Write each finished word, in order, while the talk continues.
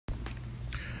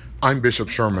I'm Bishop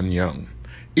Sherman Young.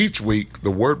 Each week, the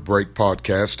Word Break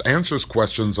podcast answers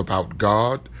questions about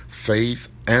God, faith,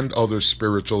 and other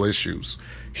spiritual issues.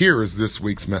 Here is this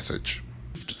week's message.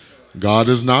 God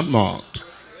is not mocked.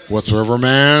 Whatsoever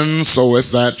man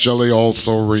soweth, that shall he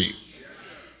also reap.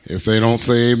 If they don't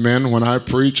say amen when I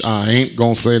preach, I ain't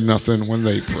going to say nothing when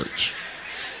they preach.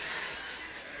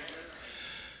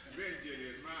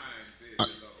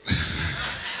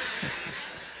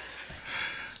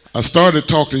 I started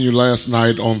talking to you last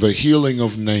night on the healing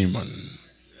of Naaman,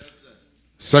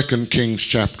 2 Kings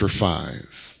chapter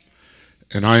 5.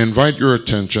 And I invite your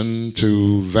attention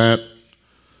to that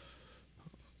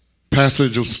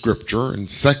passage of scripture in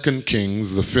 2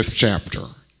 Kings, the 5th chapter.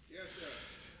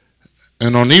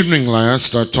 And on evening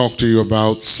last, I talked to you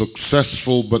about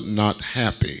successful but not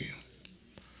happy,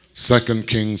 2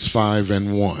 Kings 5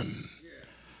 and 1.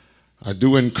 I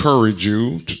do encourage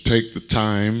you to take the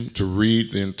time to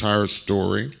read the entire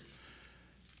story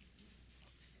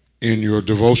in your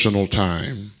devotional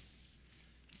time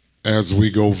as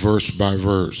we go verse by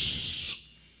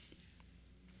verse.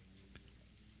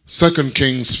 2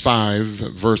 Kings 5,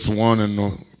 verse 1 and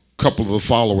a couple of the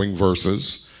following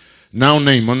verses. Now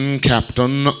Naaman,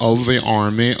 captain of the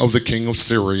army of the king of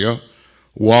Syria,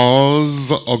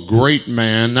 was a great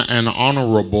man and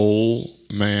honorable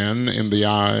man in the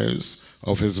eyes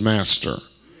of his master,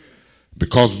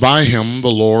 because by him the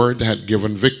Lord had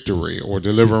given victory or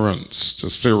deliverance to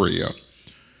Syria.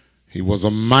 He was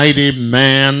a mighty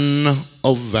man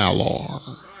of valor,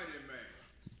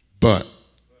 but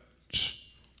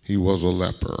he was a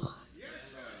leper.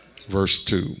 Verse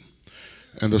 2.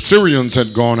 And the Syrians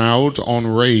had gone out on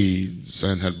raids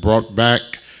and had brought back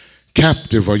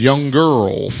captive a young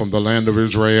girl from the land of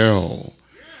Israel.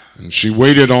 And she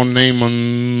waited on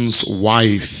Naaman's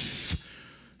wife.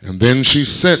 And then she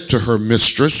said to her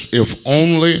mistress, if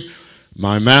only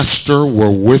my master were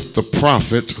with the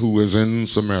prophet who is in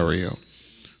Samaria,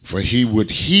 for he would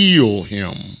heal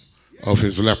him of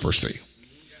his leprosy.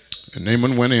 And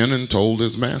Naaman went in and told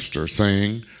his master,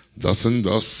 saying, thus and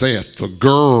thus saith the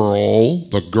girl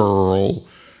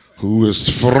who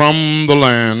is from the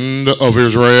land of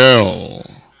Israel.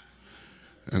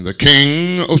 And the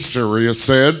king of Syria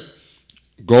said,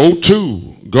 go,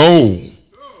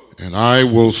 and I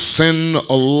will send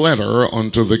a letter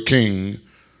unto the king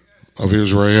of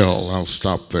Israel. I'll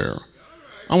stop there.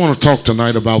 I want to talk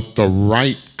tonight about the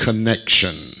right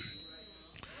connection.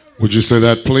 Would you say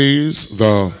that, please?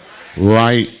 The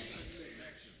right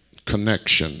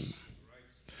connection.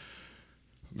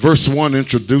 Verse 1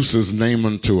 introduces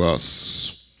Naaman to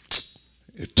us.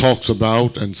 It talks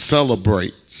about and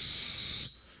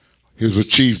celebrates his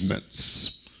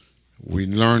achievements. We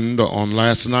learned on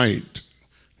last night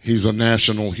he's a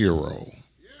national hero.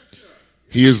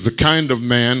 He is the kind of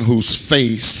man whose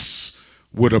face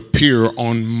would appear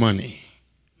on money.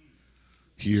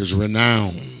 He is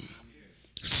renowned,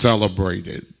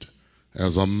 celebrated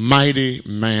as a mighty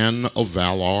man of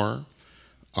valor,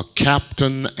 a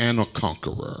captain and a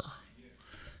conqueror.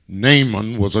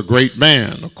 Naaman was a great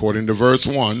man, according to verse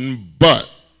 1,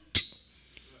 but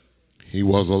he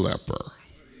was a leper.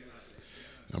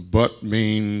 Now, but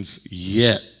means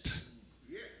yet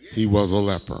he was a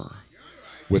leper.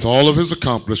 With all of his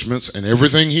accomplishments and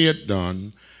everything he had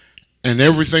done and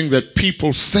everything that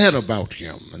people said about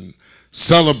him and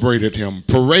celebrated him,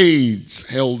 parades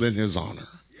held in his honor,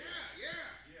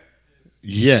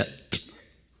 yet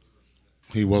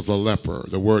he was a leper.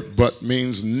 The word but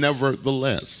means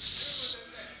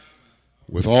nevertheless.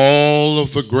 With all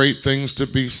of the great things to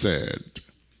be said,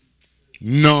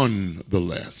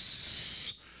 nonetheless.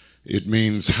 It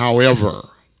means however,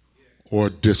 or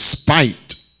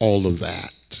despite all of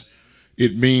that.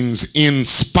 It means in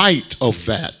spite of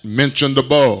that mentioned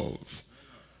above.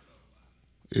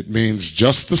 It means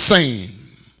just the same.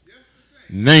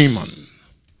 Naaman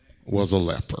was a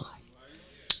leper.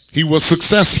 He was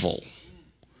successful,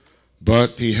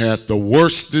 but he had the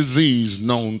worst disease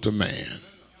known to man.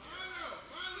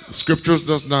 The scriptures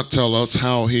does not tell us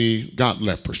how he got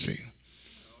leprosy.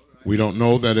 We don't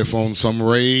know that if on some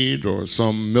raid or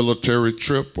some military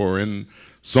trip or in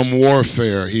some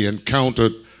warfare he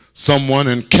encountered someone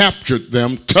and captured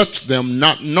them, touched them,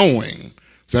 not knowing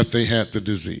that they had the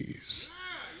disease.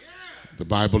 The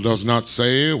Bible does not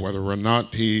say whether or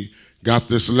not he got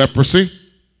this leprosy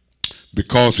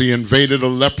because he invaded a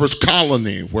leper's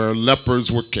colony where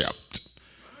lepers were kept.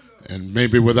 And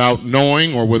maybe without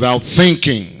knowing or without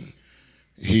thinking,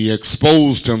 he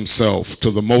exposed himself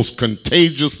to the most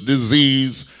contagious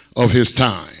disease of his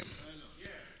time.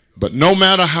 But no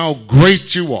matter how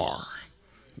great you are,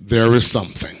 there is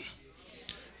something.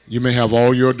 You may have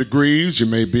all your degrees. You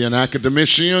may be an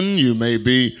academician. You may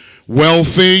be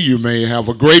wealthy. You may have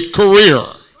a great career.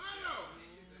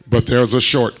 But there's a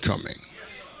shortcoming.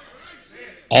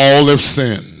 All have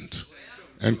sinned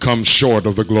and come short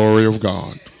of the glory of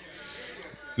God.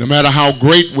 No matter how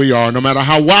great we are, no matter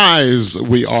how wise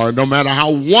we are, no matter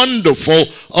how wonderful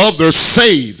others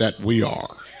say that we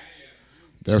are,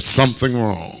 there's something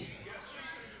wrong.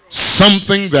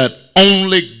 Something that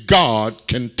only God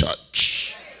can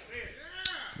touch.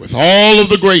 With all of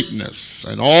the greatness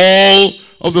and all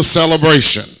of the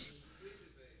celebration,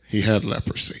 he had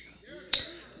leprosy.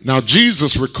 Now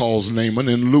Jesus recalls Naaman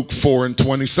in Luke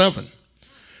 4:27.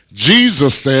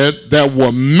 Jesus said there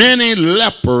were many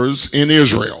lepers in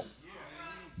Israel,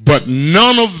 but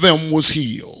none of them was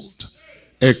healed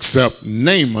except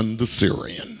Naaman the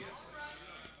Syrian.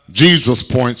 Jesus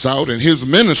points out in his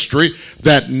ministry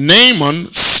that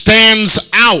Naaman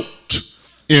stands out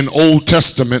in Old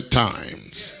Testament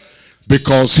times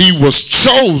because he was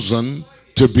chosen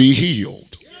to be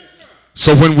healed.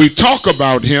 So when we talk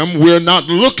about him, we're not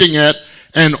looking at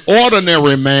an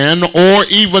ordinary man or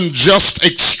even just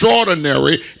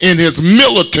extraordinary in his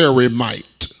military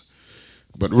might,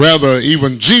 but rather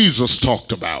even Jesus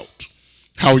talked about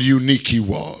how unique he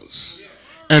was.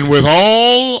 And with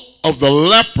all of the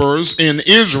lepers in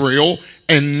Israel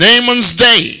in Naaman's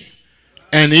day,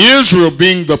 and Israel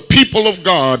being the people of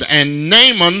God and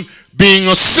Naaman being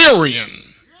a Syrian,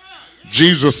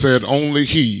 Jesus said only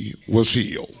he was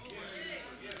healed.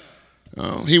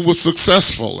 He was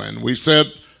successful, and we said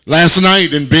last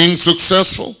night in being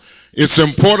successful, it's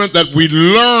important that we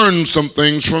learn some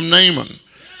things from Naaman,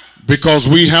 because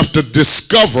we have to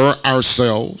discover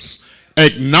ourselves,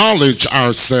 acknowledge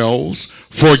ourselves,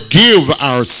 forgive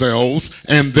ourselves,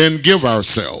 and then give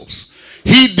ourselves.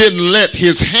 He didn't let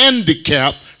his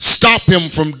handicap stop him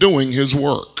from doing his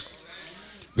work.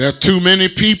 There are too many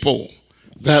people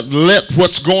that let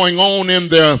what's going on in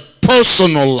their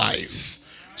personal life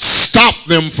stop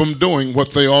them from doing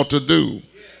what they ought to do,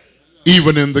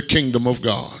 even in the kingdom of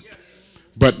God.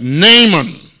 But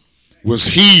Naaman was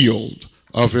healed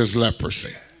of his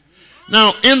leprosy.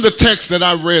 Now, in the text that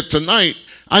I read tonight,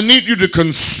 I need you to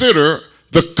consider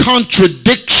the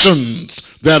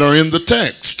contradictions that are in the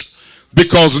text.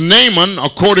 Because Naaman,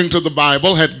 according to the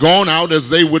Bible, had gone out as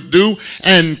they would do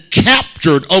and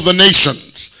captured other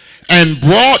nations and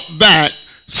brought back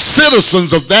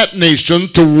citizens of that nation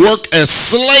to work as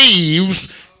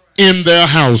slaves in their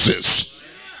houses.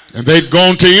 And they'd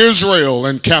gone to Israel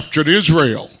and captured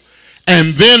Israel,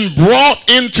 and then brought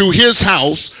into his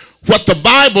house what the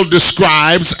Bible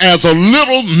describes as a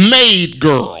little maid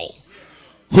girl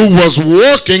who was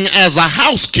working as a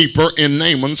housekeeper in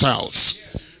Naaman's house.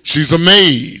 She's a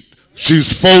maid.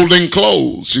 She's folding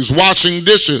clothes. She's washing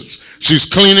dishes. She's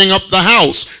cleaning up the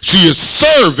house. She is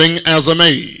serving as a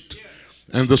maid.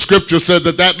 And the scripture said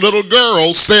that that little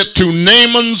girl said to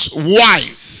Naaman's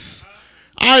wife,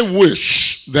 I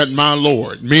wish that my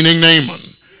Lord, meaning Naaman,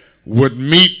 would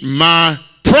meet my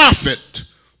prophet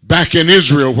back in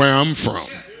Israel where I'm from.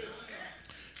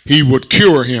 He would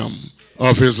cure him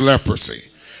of his leprosy.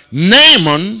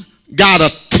 Naaman got a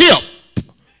tip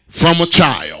from a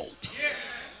child.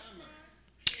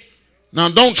 Now,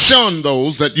 don't shun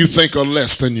those that you think are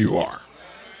less than you are.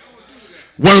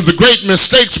 One of the great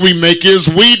mistakes we make is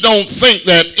we don't think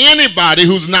that anybody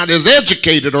who's not as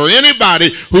educated or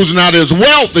anybody who's not as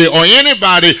wealthy or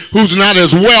anybody who's not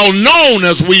as well known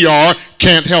as we are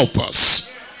can't help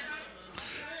us.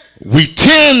 We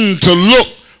tend to look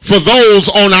for those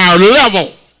on our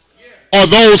level or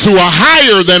those who are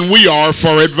higher than we are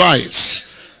for advice.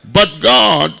 But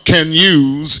God can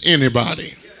use anybody,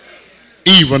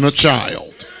 even a child.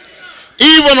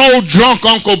 Even old drunk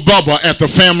Uncle Bubba at the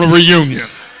family reunion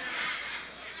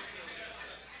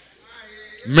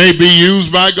may be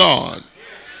used by God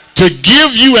to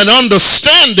give you an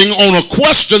understanding on a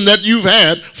question that you've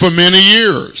had for many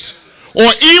years. Or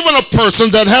even a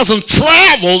person that hasn't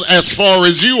traveled as far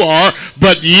as you are,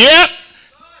 but yet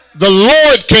the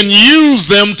Lord can use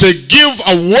them to give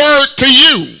a word to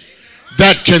you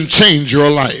that can change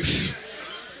your life.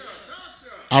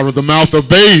 Out of the mouth of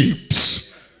babes,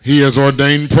 he has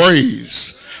ordained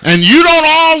praise. And you don't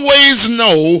always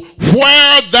know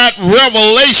where that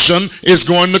revelation is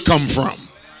going to come from.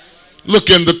 Look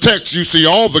in the text, you see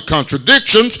all the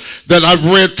contradictions that I've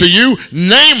read to you.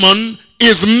 Naaman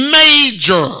is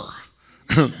major.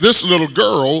 This little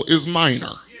girl is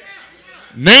minor.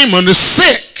 Naaman is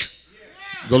sick.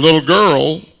 The little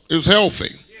girl is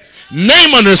healthy.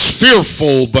 Naaman is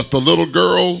fearful, but the little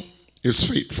girl is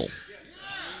faithful.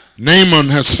 Naaman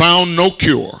has found no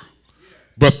cure,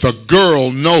 but the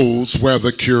girl knows where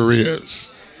the cure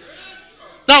is.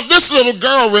 Now, this little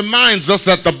girl reminds us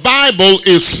that the Bible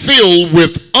is filled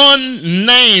with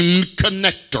unnamed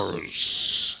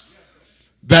connectors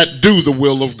that do the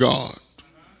will of God.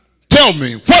 Tell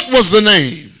me, what was the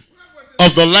name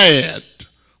of the lad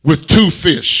with 2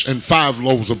 fish and 5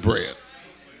 loaves of bread?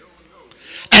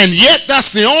 And yet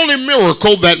that's the only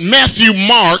miracle that Matthew,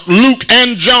 Mark, Luke,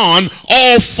 and John,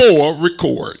 all 4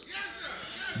 record.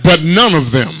 But none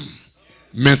of them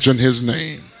mention his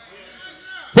name.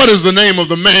 What is the name of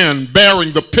the man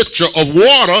bearing the pitcher of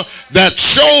water that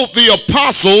showed the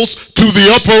apostles to the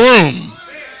upper room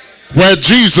where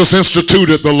Jesus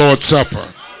instituted the Lord's Supper?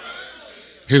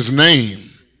 His name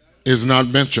is not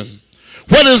mentioned.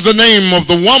 What is the name of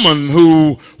the woman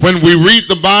who, when we read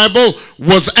the Bible,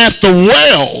 was at the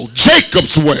well,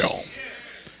 Jacob's well?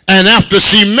 And after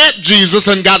she met Jesus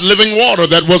and got living water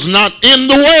that was not in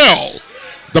the well,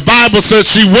 the Bible says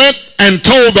she went and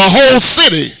told the whole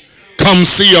city, come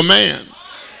see a man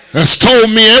that's told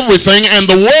me everything. And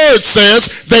the word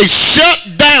says they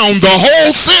shut down the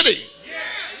whole city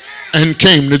and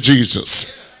came to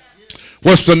Jesus.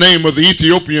 What's the name of the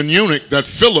Ethiopian eunuch that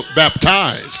Philip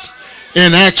baptized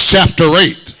in Acts chapter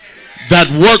 8 that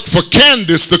worked for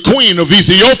Candace, the queen of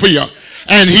Ethiopia?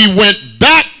 And he went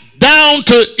back down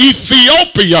to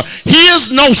Ethiopia. He is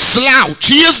no slouch.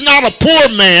 He is not a poor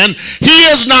man. He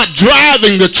is not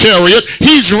driving the chariot.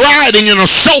 He's riding in a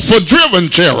chauffeur-driven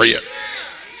chariot.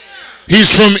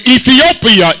 He's from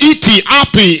Ethiopia. Eti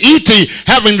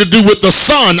having to do with the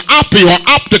sun. Opi or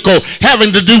optical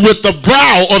having to do with the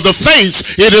brow or the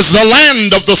face. It is the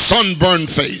land of the sunburned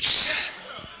face.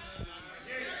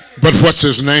 But what's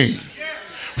his name?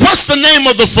 What's the name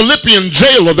of the Philippian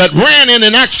jailer that ran in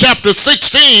Acts chapter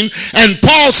 16 and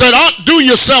Paul said, do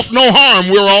yourself no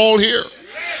harm, we're all here.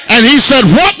 And he said,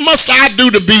 what must I do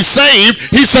to be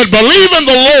saved? He said, believe in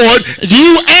the Lord,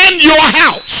 you and your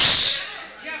house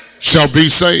shall be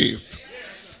saved.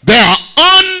 There are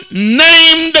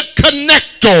unnamed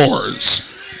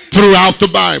connectors throughout the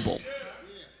Bible.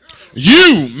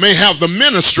 You may have the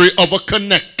ministry of a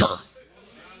connector.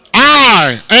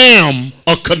 I am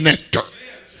a connector.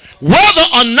 Whether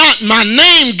or not my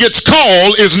name gets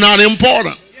called is not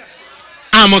important.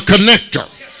 I'm a connector.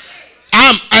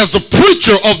 As a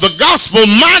preacher of the gospel,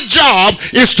 my job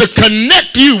is to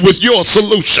connect you with your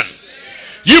solution.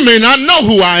 You may not know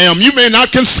who I am. You may not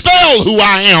can spell who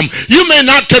I am. You may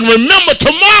not can remember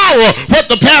tomorrow what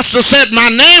the pastor said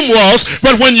my name was,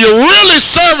 but when you're really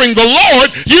serving the Lord,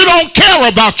 you don't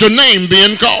care about your name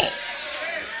being called.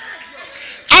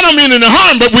 I don't mean any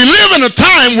harm, but we live in a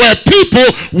time where people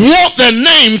want their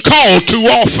name called too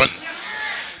often.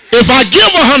 If I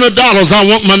give $100, I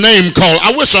want my name called.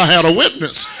 I wish I had a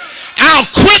witness. I'll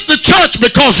quit the church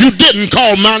because you didn't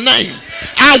call my name.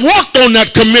 I worked on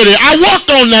that committee. I worked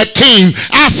on that team.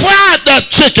 I fried that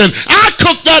chicken. I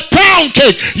cooked that pound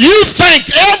cake. You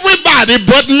thanked everybody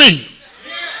but me.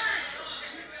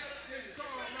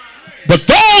 But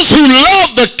those who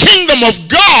love the kingdom of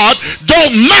God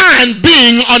don't mind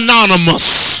being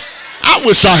anonymous. I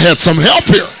wish I had some help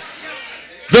here.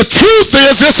 The truth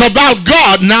is it's about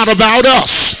God, not about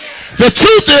us. The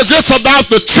truth is it's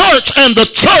about the church, and the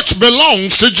church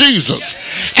belongs to Jesus.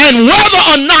 And whether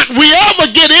or not we ever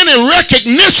get any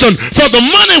recognition for the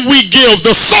money we give,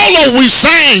 the solo we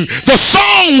sang, the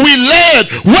song we led,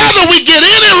 whether we get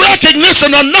any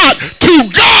recognition or not, to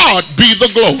God be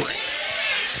the glory.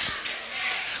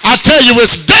 I tell you,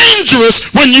 it's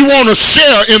dangerous when you want to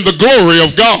share in the glory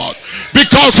of God,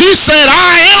 because he said,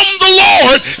 I am the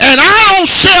Lord, and I don't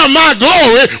share my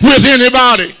glory with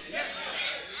anybody.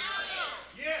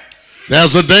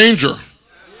 There's a danger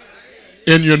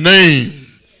in your name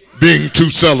being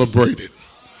too celebrated.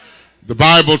 The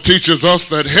Bible teaches us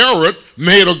that Herod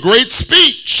made a great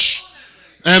speech,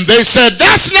 and they said,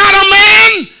 that's not a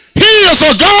man, he is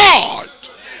a God.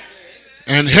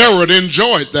 And Herod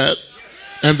enjoyed that.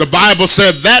 And the Bible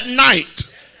said that night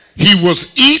he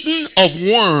was eaten of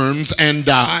worms and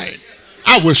died.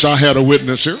 I wish I had a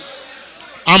witness here.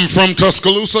 I'm from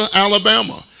Tuscaloosa,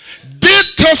 Alabama. Did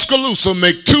Tuscaloosa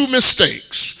make 2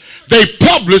 mistakes? They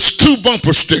published 2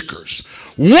 bumper stickers.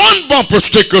 One bumper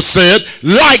sticker said,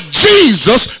 like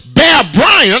Jesus, Bear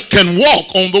Bryant can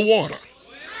walk on the water.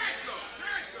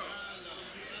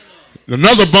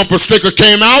 Another bumper sticker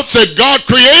came out, said God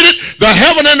created the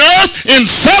heaven and earth in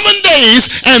 7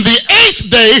 days, and the 8th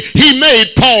day he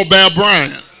made Paul Bear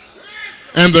Bryant.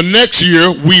 And the next year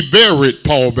we buried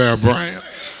Paul Bear Bryant.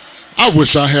 I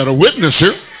wish I had a witness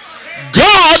here.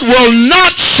 God will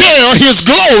not share his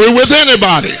glory with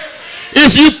anybody.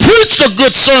 if you preached a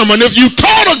good sermon, if you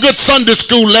taught a good Sunday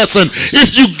school lesson,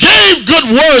 if you gave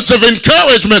good words of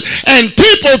encouragement and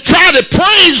people try to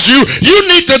praise you, you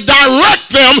need to direct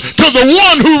them to the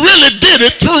one who really did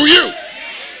it through you.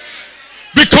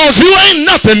 Because you ain't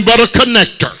nothing but a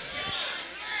connector.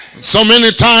 So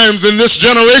many times in this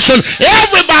generation,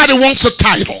 everybody wants a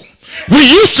title. We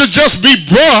used to just be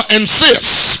bruh and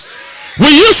sis. We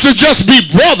used to just be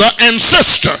brother and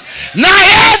sister. Now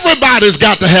everybody's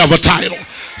got to have a title.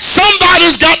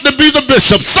 Somebody's got to be the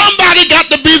bishop. Somebody got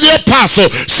to be the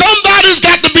apostle. Somebody's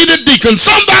got to be the deacon.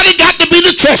 Somebody got to be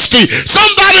the trustee.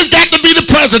 Somebody's got to be the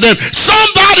president.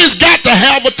 Somebody's got to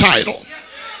have a title.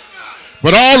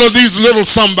 But all of these little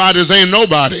somebodies ain't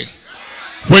nobody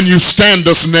when you stand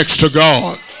us next to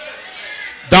God.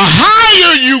 The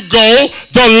higher you go,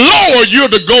 the lower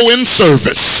you're to go in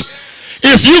service.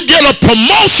 If you get a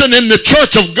promotion in the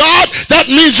church of God, that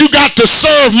means you got to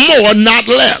serve more, not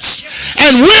less.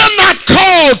 And we're not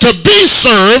called to be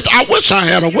served. I wish I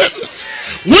had a witness.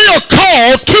 We are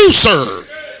called to serve.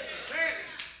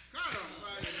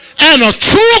 And a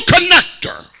true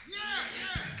connector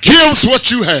gives what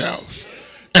you have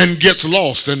and gets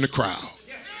lost in the crowd.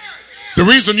 The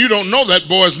reason you don't know that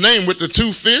boy's name with the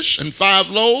 2 fish and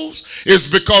 5 loaves is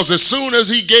because as soon as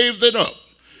he gave it up,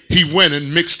 he went and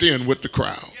mixed in with the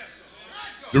crowd.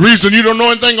 The reason you don't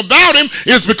know anything about him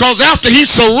is because after he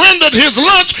surrendered his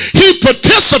lunch, he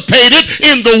participated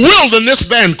in the wilderness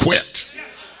banquet.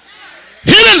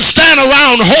 He didn't stand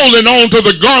around holding on to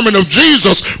the garment of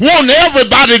Jesus, wanting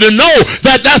everybody to know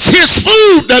that that's his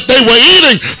food that they were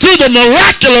eating through the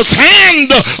miraculous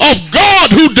hand of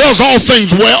God who does all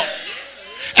things well.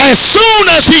 As soon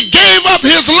as he gave up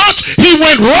his lunch, he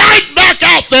went right back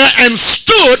out there and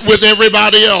stood with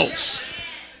everybody else.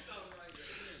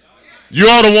 You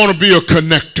ought to want to be a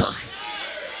connector.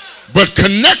 But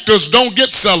connectors don't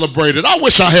get celebrated. I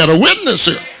wish I had a witness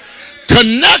here.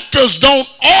 Connectors don't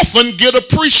often get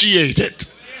appreciated.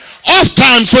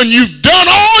 Oftentimes when you've done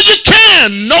all you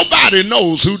can, nobody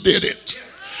knows who did it.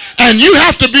 And you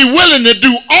have to be willing to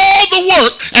do all the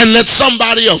work and let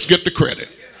somebody else get the credit.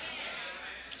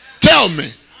 Tell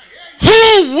me,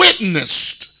 who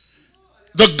witnessed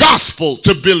the gospel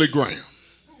to Billy Graham?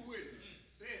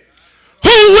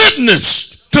 Who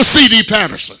witnessed to C.D.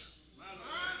 Patterson?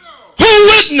 Who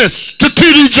witnessed to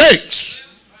T.D.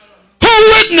 Jakes? Who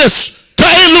witnessed to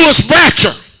A. Lewis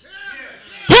Bratcher?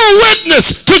 Who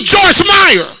witnessed to Joyce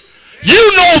Meyer?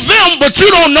 You know them, but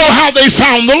you don't know how they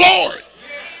found the Lord.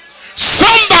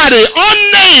 Somebody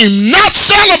unnamed, not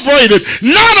celebrated,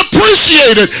 not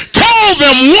appreciated, told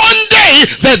them one day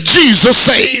that Jesus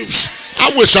saves. I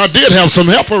wish I did have some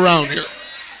help around here.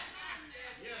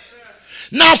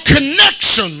 Now,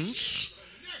 connections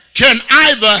can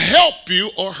either help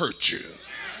you or hurt you.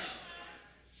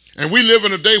 And we live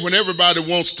in a day when everybody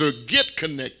wants to get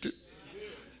connected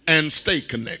and stay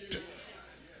connected.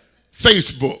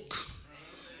 Facebook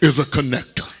is a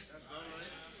connector.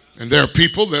 And there are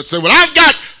people that say, well, I've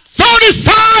got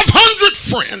 3,500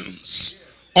 friends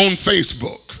on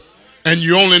Facebook, and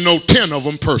you only know 10 of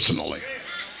them personally.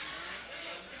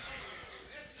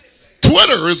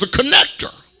 Twitter is a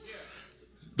connector.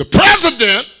 The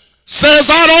president says,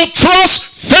 I don't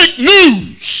trust fake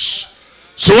news,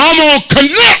 so I'm going to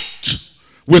connect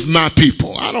with my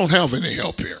people. I don't have any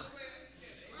help here.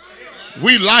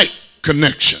 We like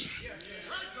connection.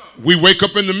 We wake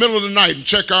up in the middle of the night and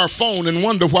check our phone and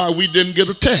wonder why we didn't get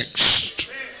a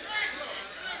text.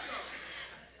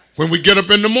 When we get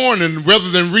up in the morning, rather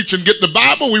than reach and get the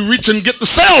Bible, we reach and get the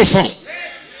cell phone.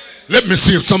 Let me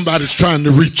see if somebody's trying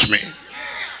to reach me.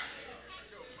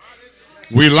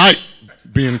 We like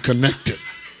being connected.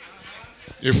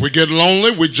 If we get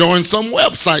lonely, we join some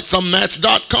website, some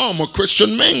Match.com or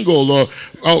Christian Mingle or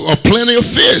Plenty of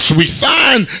Fish. We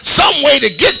find some way to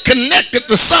get connected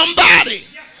to somebody.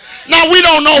 Now, we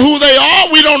don't know who they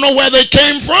are. We don't know where they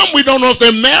came from. We don't know if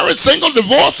they're married, single,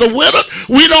 divorced, or widowed.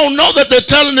 We don't know that they're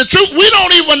telling the truth. We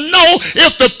don't even know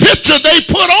if the picture they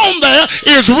put on there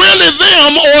is really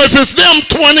them or if it's them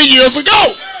 20 years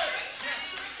ago.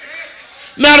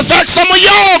 Matter of fact, some of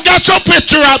y'all got your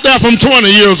picture out there from 20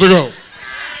 years ago.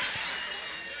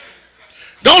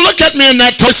 Don't look at me in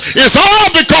that place. It's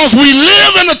all because we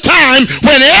live in a time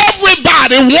when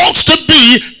everybody wants to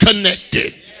be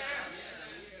connected.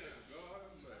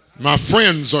 My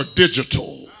friends are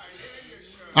digital.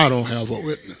 I don't have a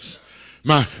witness.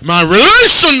 My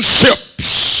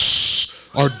relationships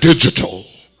are digital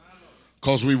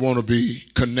because we want to be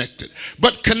connected.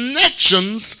 But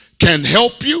connections can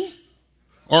help you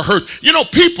or hurt. You know,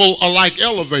 people are like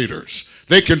elevators.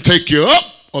 They can take you up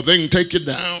or they can take you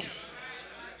down.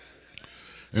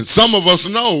 And some of us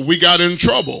know we got in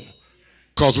trouble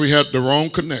because we had the wrong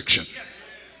connection.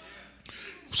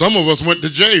 Some of us went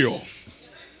to jail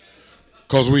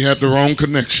because we had the wrong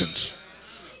connections.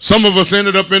 Some of us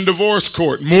ended up in divorce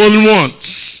court more than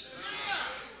once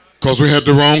because we had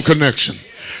the wrong connection.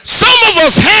 Some of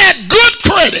us had good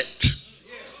credit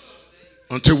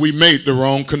until we made the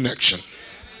wrong connection.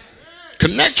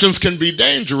 Connections can be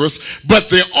dangerous, but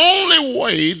the only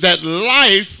way that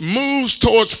life moves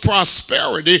towards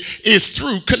prosperity is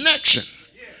through connection.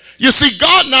 You see,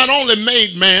 God not only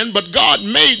made man, but God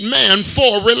made man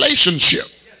for a relationship.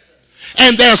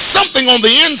 And there's something on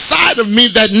the inside of me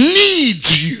that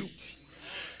needs you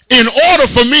in order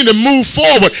for me to move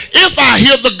forward. If I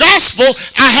hear the gospel,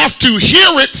 I have to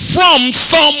hear it from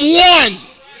someone.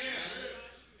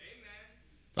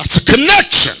 That's a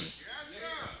connection.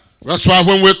 That's why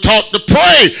when we're taught to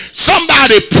pray,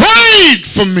 somebody prayed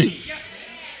for me.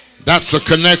 That's a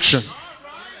connection.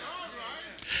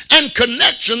 And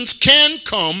connections can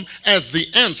come as the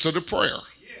answer to prayer.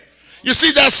 You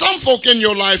see, there's some folk in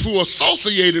your life who are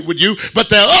associated with you, but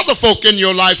there are other folk in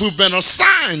your life who've been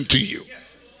assigned to you.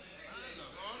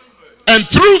 And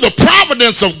through the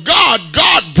providence of God,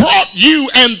 God brought you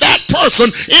and that person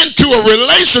into a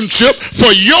relationship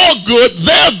for your good,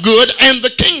 their good, and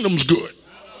the kingdom's good.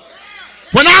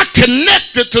 When I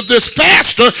connected to this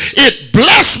pastor, it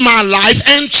blessed my life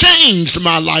and changed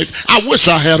my life. I wish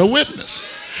I had a witness.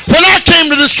 When I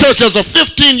came to this church as a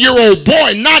 15-year-old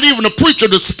boy, not even a preacher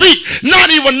to speak,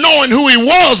 not even knowing who he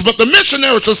was, but the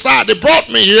Missionary Society brought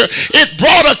me here, it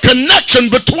brought a connection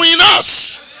between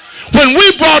us. When we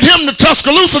brought him to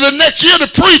Tuscaloosa the next year to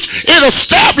preach, it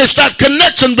established that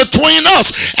connection between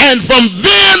us. And from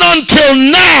then until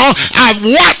now, I've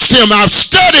watched him, I've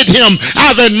studied him,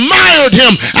 I've admired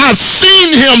him, I've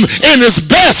seen him in his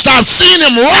best. I've seen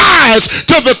him rise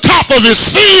to the top of his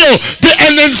field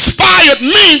and inspired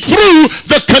me through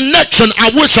the connection.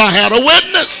 I wish I had a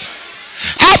witness.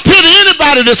 I pity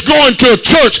anybody that's going to a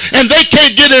church and they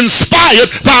can't get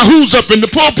inspired by who's up in the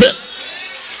pulpit.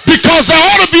 Because there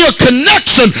ought to be a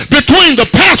connection between the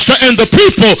pastor and the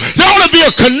people. There ought to be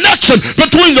a connection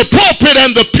between the pulpit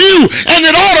and the pew. And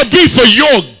it ought to be for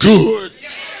your good.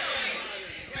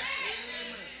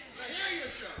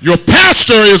 Your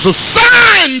pastor is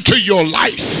assigned to your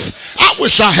life. I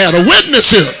wish I had a witness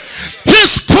here.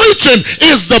 His preaching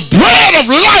is the bread of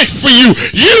life for you.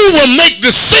 You will make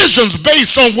decisions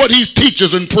based on what he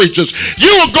teaches and preaches.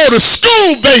 You will go to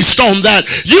school based on that.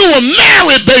 You will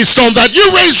marry based on that. You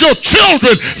raise your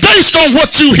children based on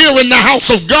what you hear in the house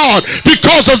of God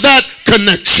because of that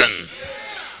connection.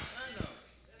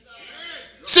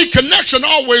 See, connection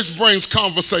always brings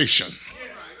conversation.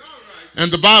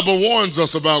 And the Bible warns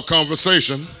us about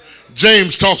conversation.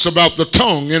 James talks about the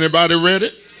tongue. Anybody read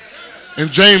it? In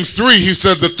James 3, he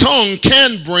said the tongue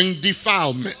can bring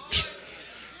defilement.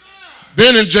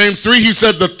 Then in James 3, he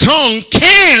said the tongue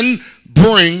can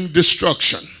bring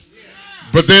destruction.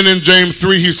 But then in James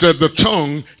 3, he said the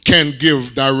tongue can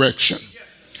give direction.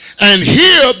 And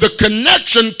here the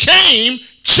connection came,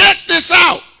 check this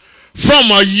out,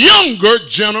 from a younger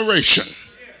generation.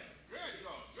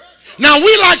 Now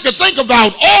we like to think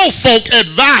about old folk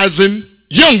advising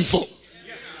young folk.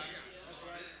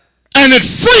 And it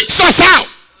freaks us out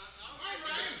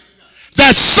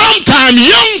that sometimes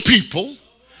young people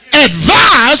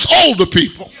advise older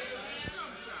people.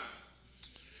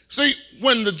 See,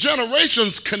 when the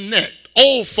generations connect,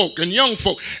 old folk and young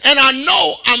folk, and I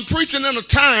know I'm preaching in a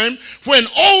time when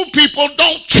old people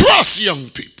don't trust young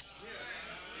people.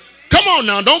 Come on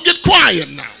now, don't get quiet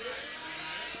now.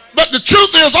 But the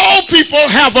truth is, old people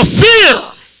have a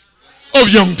fear of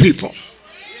young people.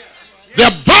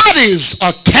 Their bodies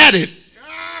are tatted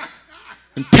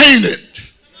and painted.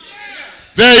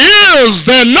 Their ears,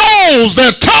 their nose,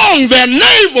 their tongue, their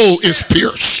navel is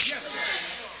pierced.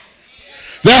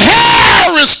 Their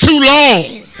hair is too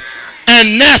long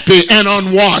and nappy and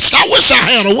unwashed. I wish I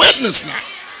had a witness now.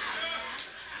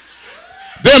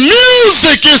 Their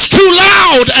music is too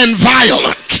loud and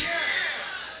violent.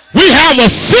 We have a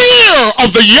fear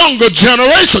of the younger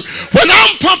generation. When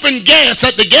I'm pumping gas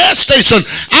at the gas station,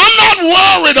 I'm not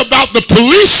worried about the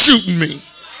police shooting me.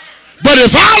 But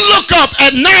if I look up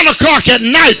at 9 o'clock at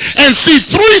night and see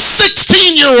 3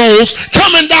 16-year-olds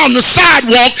coming down the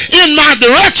sidewalk in my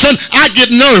direction, I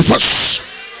get nervous.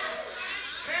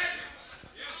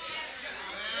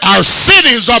 Our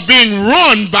cities are being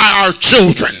run by our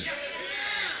children.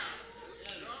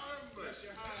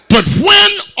 But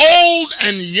when old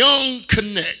and young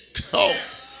connect,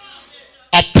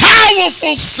 a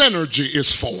powerful synergy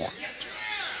is formed.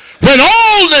 When When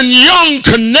old and young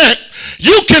connect,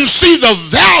 you can see the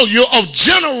value of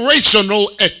generational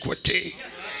equity.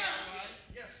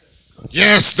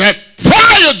 Yes, that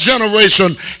prior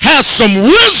generation has some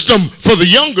wisdom for the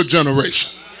younger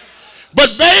generation.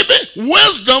 But baby,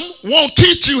 wisdom won't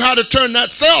teach you how to turn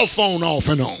that cell phone off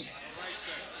and on.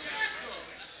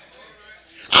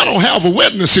 I don't have a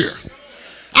witness here.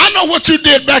 I know what you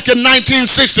did back in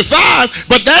 1965,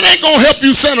 but that ain't going to help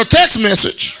you send a text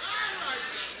message.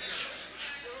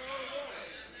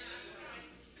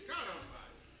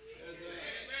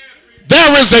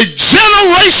 There is a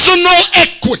generational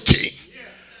equity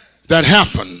that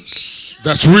happens,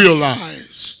 that's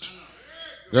realized.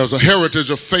 There's a heritage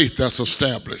of faith that's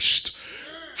established.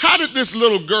 How did this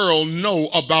little girl know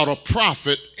about a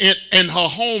prophet in her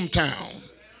hometown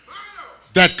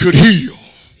that could heal?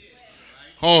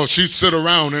 Oh, she'd sit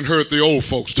around and heard the old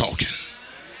folks talking.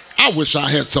 I wish I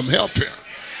had some help here.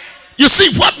 You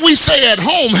see, what we say at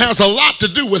home has a lot to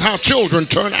do with how children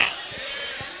turn out.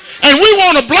 And we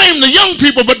want to blame the young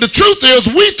people, but the truth is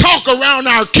we talk around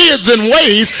our kids in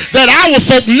ways that our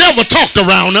folk never talked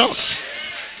around us.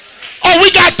 Oh, I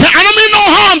don't mean no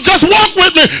harm, just walk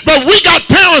with me, but we got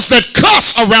parents that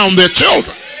cuss around their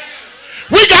children.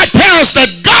 We got parents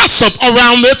that gossip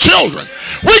around their children.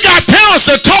 We got parents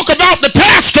that talk about the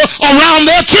pastor around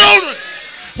their children.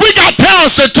 We got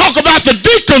parents that talk about the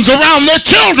deacons around their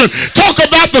children, talk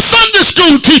about the Sunday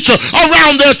school teacher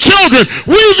around their children.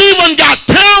 We've even got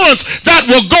parents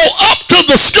that will go up to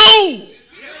the school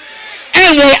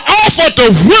and will offer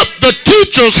to whip the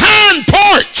teacher's hand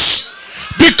parts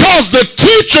because the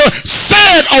teacher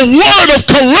said a word of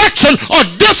correction or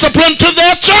discipline to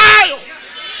their child.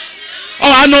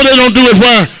 Oh, I know they don't do it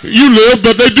where you live,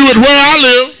 but they do it where I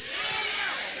live.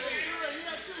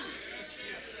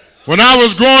 When I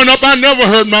was growing up, I never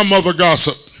heard my mother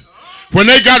gossip. When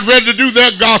they got ready to do their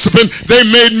gossiping, they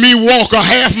made me walk a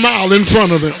half mile in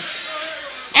front of them.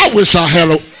 I wish I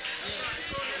had a...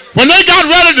 When they got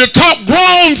ready to talk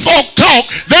grown folk talk,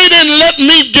 they didn't let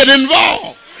me get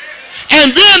involved. And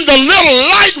then the little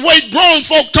lightweight grown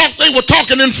folk talk they were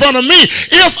talking in front of me,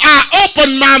 if I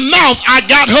opened my mouth, I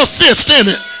got her fist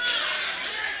in it.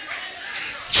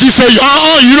 She said,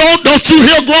 don't you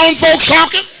hear grown folks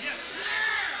talking?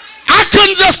 I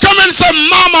couldn't just come in and say,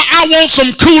 Mama, I want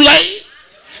some Kool-Aid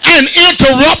and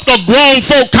interrupt a grown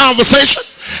folk conversation.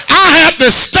 I had to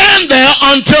stand there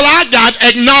until I got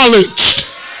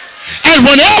acknowledged. And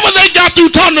whenever they got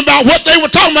through talking about what they were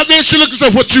talking about, then she looked and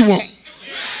said, what you want?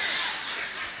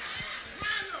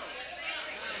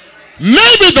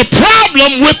 Maybe the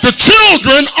problem with the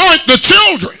children aren't the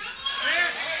children.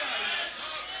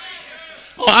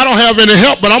 Oh, I don't have any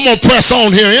help, but I'm going to press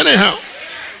on here anyhow.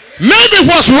 Maybe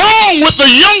what's wrong with the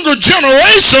younger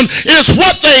generation is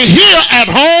what they hear at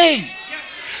home.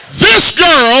 This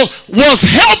girl was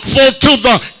helpful to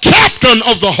the captain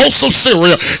of the host of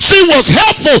Syria. She was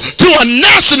helpful to a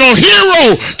national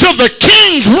hero, to the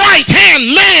king's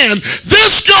right-hand man.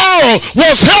 This girl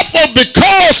was helpful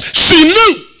because she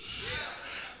knew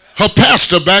her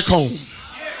pastor back home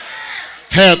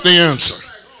had the answer.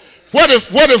 What if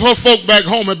her folk back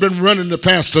home had been running the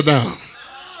pastor down?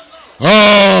 He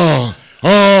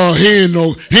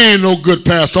ain't no good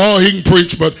pastor. Oh, he can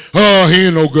preach, but he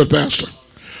ain't no good pastor.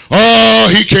 Oh,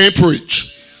 he can't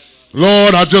preach.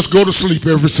 Lord, I just go to sleep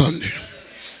every Sunday.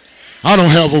 I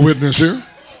don't have a witness here.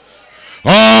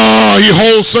 Oh, he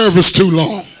holds service too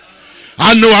long.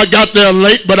 I know I got there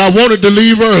late, but I wanted to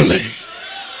leave early.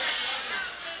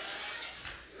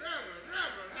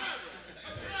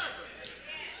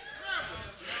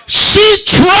 She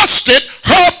trusted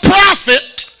her prophet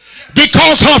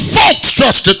because her folks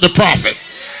trusted the prophet.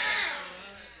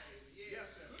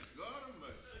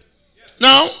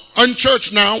 Now, in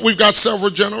church now, we've got several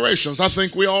generations. I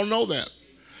think we all know that.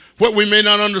 What we may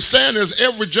not understand is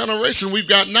every generation we've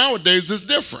got nowadays is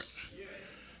different.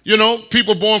 You know,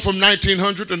 people born from 1900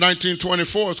 to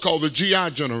 1924 is called the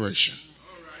GI generation.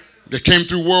 They came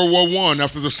through World War I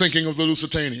after the sinking of the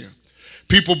Lusitania.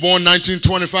 People born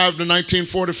 1925 to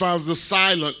 1945, the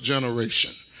silent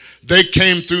generation. They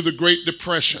came through the Great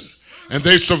Depression, and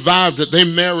they survived it. They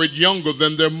married younger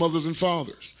than their mothers and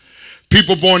fathers.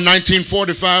 People born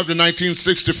 1945 to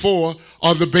 1964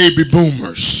 are the baby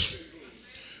boomers.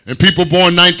 And people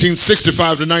born 1965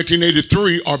 to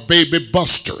 1983 are baby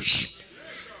busters.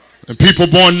 And people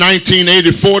born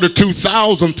 1984 to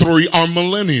 2003 are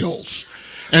millennials.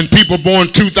 And people born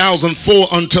 2004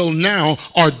 until now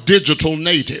are digital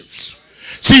natives.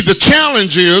 See, the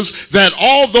challenge is that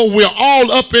although we're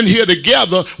all up in here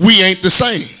together, we ain't the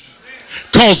same.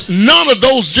 Because none of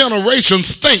those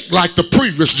generations think like the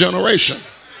previous generation.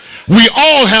 We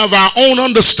all have our own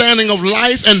understanding of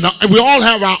life, and we all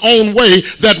have our own way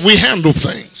that we handle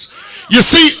things. You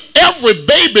see, every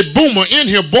baby boomer in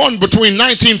here born between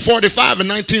 1945 and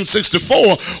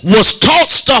 1964 was taught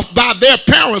stuff by their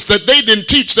parents that they didn't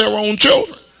teach their own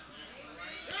children.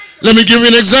 Let me give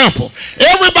you an example.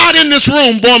 Everybody in this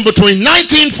room born between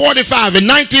 1945 and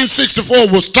 1964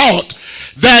 was taught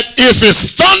that if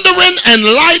it's thundering and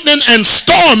lightning and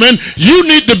storming, you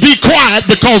need to be quiet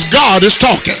because God is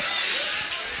talking.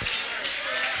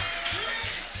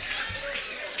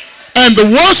 And the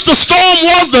worse the storm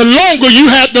was, the longer you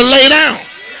had to lay down.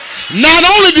 Not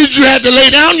only did you have to lay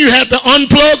down, you had to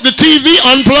unplug the TV,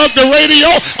 unplug the radio,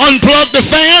 unplug the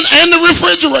fan and the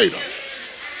refrigerator.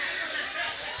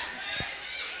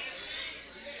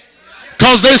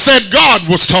 Because they said God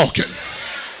was talking.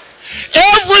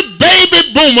 Every baby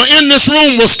boomer in this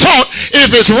room was taught if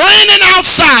it's raining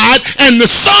outside and the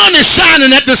sun is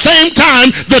shining at the same time,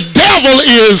 the devil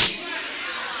is.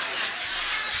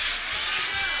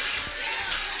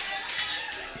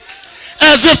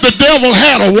 As if the devil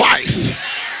had a wife.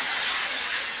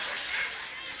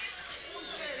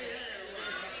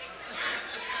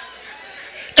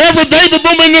 Every baby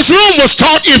boomer in this room was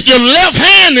taught if your left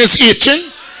hand is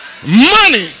itching,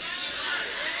 money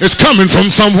is coming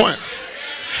from somewhere.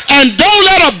 And don't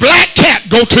let a black cat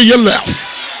go to your left.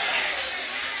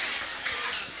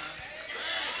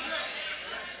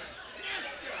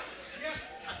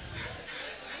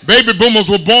 Baby boomers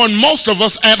were born, most of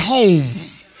us, at home.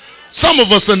 Some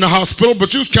of us in the hospital,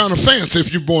 but you was kind of fancy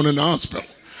if you're born in the hospital.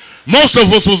 Most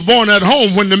of us was born at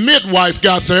home when the midwife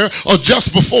got there or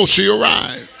just before she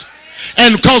arrived.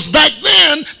 And because back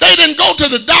then, they didn't go to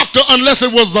the doctor unless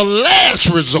it was the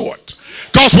last resort.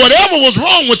 Because whatever was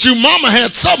wrong with you, mama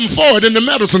had something for it in the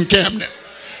medicine cabinet.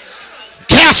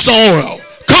 Castor oil,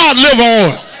 cod liver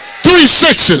oil,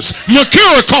 3-6s,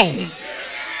 mercurochrome,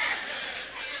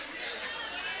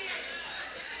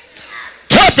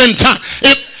 turpentine.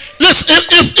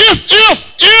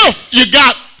 If you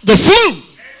got the flu,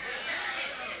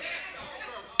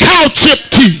 cow chip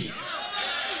tea,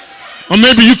 or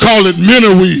maybe you call it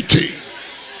minnoweed tea.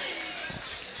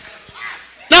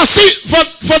 Now see,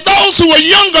 for those who are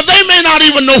younger, they may not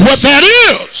even know what that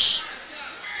is.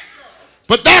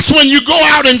 But that's when you go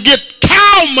out and get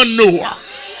cow manure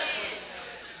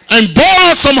and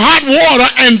boil some hot water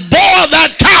and boil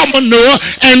that cow manure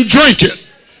and drink it.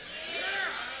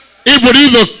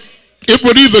 It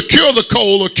would either cure the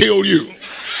cold or kill you.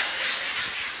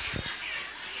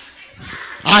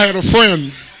 I had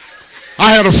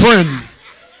a friend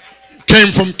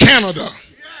came from Canada.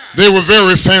 They were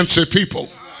very fancy people.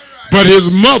 But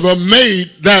his mother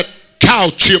made that cow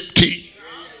chip tea.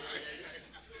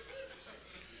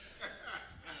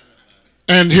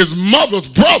 And his mother's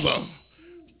brother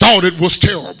thought it was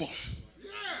terrible.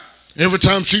 Every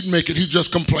time she'd make it, he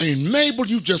just complained, "Mabel,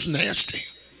 you just nasty.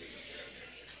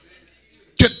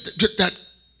 Get that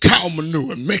cow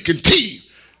manure making tea.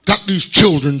 Got these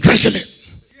children drinking it.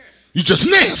 You just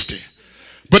nasty."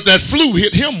 But that flu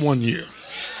hit him one year.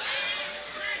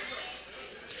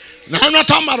 Now, I'm not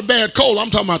talking about a bad cold. I'm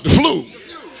talking about the flu.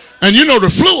 And you know the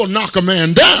flu will knock a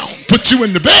man down, put you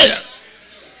in the bed.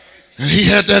 And he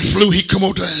had that flu. He come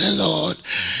over to her, "Lord,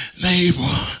 Mabel,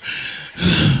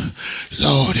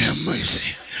 Lord have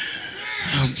mercy.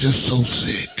 I'm just so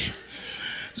sick.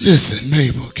 Listen,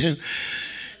 Mabel,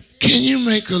 can you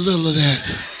make a little of that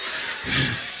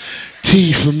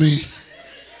tea for me?"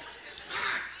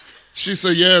 She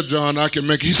said, "Yeah, John, I can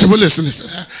make it." He said, "Well, listen,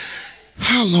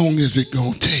 how long is it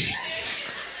going to take?"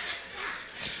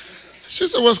 She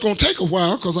said, "Well, it's going to take a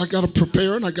while because I got to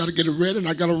prepare and I got to get it ready and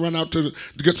I got to run out to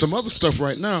get some other stuff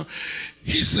right now."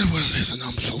 He said, "Well, listen,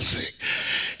 I'm so sick.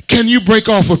 Can you break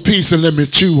off a piece and let me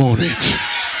chew on it?"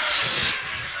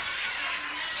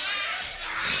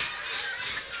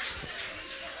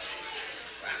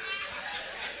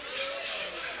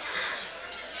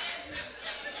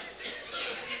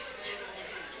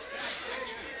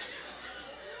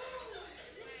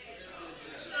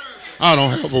 I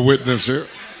don't have a witness here.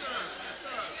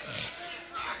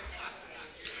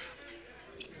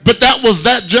 But that was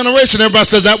that generation. Everybody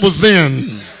said that was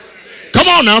then. Come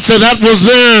on now, say that was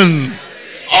then.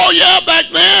 Oh yeah, back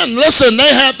then. Listen,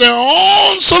 they had their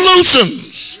own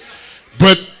solutions.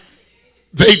 But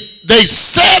they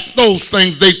said those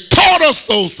things. They taught us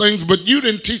those things, but you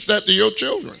didn't teach that to your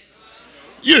children.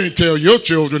 You didn't tell your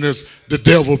children it's the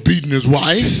devil beating his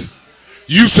wife.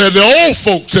 You said the old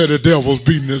folks said the devil's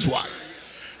beating his wife.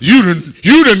 You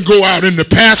didn't go out in the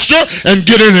pasture and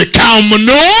get any cow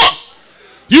manure.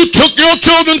 You took your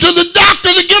children to the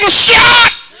doctor to get a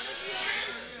shot.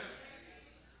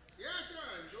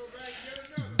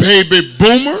 Baby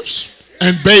boomers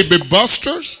and baby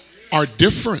busters are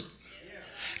different.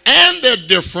 And they're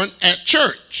different at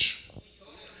church.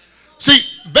 See,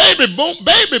 baby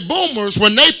boomers,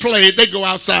 when they played, they go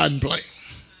outside and play.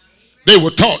 They were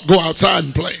taught, go outside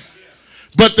and play.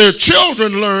 But their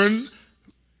children learn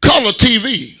color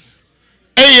TV,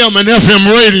 AM and FM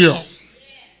radio.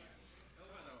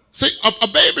 See, a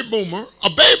baby boomer,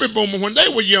 when they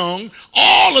were young,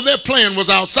 all of their playing was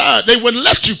outside. They wouldn't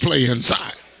let you play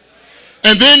inside.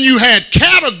 And then you had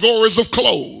categories of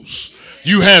clothes.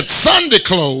 You had Sunday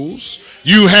clothes,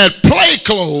 you had play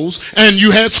clothes, and you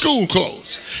had school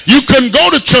clothes. You couldn't go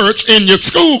to church in your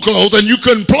school clothes, and you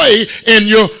couldn't play in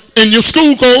your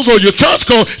school clothes or your church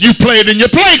clothes. You played in your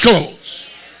play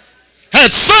clothes.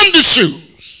 Had Sunday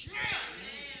shoes.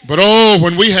 But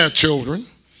when we had children,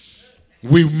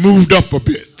 we moved up a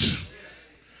bit.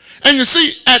 And you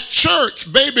see, at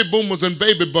church, baby boomers and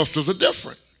baby busters are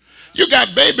different. You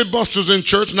got baby busters in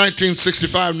church,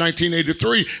 1965,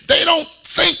 1983. They don't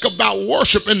think about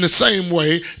worship in the same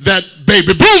way that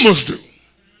baby boomers do.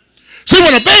 See,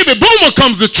 when a baby boomer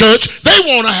comes to church, they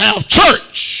want to have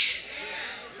church.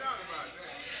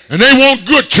 And they want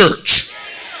good church.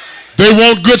 They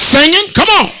want good singing.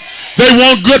 Come on. They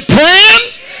want good praying,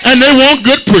 and they want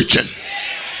good preaching.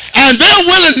 And they're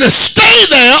willing to stay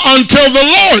there until the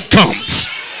Lord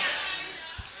comes.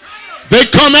 They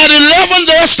come at 11,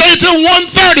 they'll stay till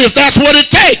 1:30 if that's what it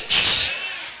takes.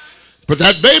 But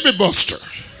that baby buster,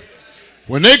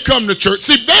 when they come to church,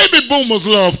 see, baby boomers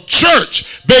love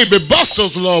church. Baby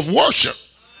busters love worship.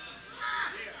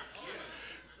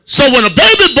 So when a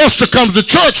baby buster comes to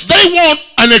church, they want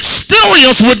an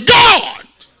experience with God.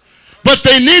 But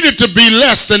they need it to be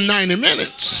less than 90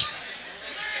 minutes.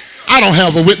 I don't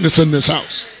have a witness in this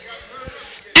house.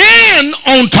 And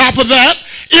on top of that,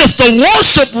 if the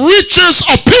worship reaches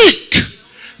a peak,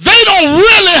 they don't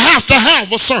really have to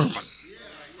have a sermon.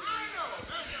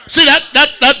 See,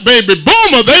 that baby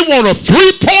boomer, they want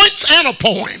 3 points and a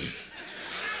poem.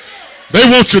 They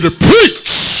want you to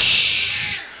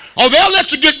preach. Or they'll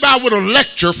let you get by with a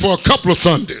lecture for a couple of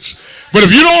Sundays. But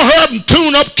if you don't hurry up and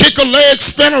tune up, kick a leg,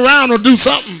 spin around, or do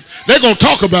something, they're going to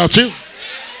talk about you.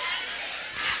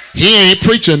 He ain't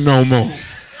preaching no more.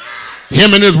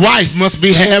 Him and his wife must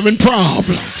be having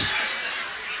problems.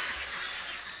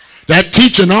 That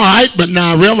teaching all right, but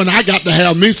now, Reverend, I got to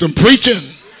have me some preaching.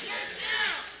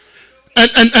 And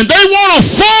they want to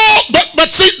fall, but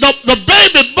see, the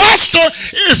baby buster,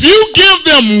 if you give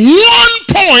them 1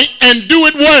 point and do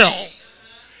it well,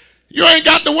 you ain't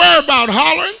got to worry about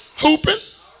hollering, hooping,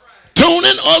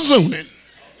 tuning, or zooning.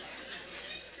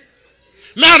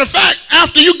 Matter of fact,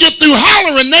 after you get through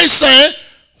hollering, they say,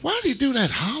 why did he do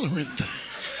that hollering thing?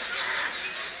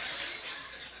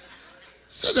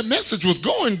 So the message was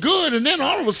going good, and then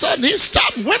all of a sudden he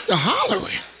stopped and went to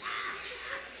hollering.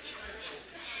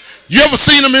 You ever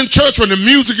seen them in church when the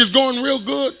music is going real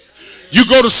good? You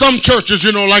go to some churches,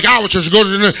 like our church, you go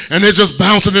to and they're just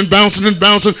bouncing and bouncing and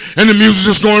bouncing, and the music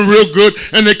is going real good,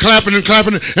 and they're clapping and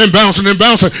clapping and bouncing and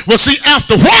bouncing. Well, see,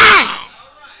 after a while,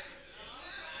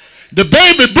 the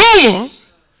baby boomer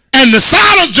and the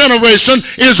silent generation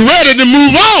is ready to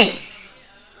move on.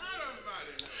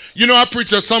 I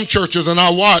preach at some churches and I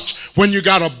watch when you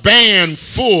got a band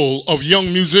full of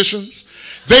young musicians.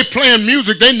 They playing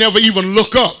music, they never even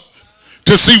look up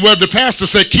to see where the pastor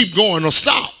said keep going or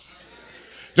stop.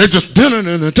 They just and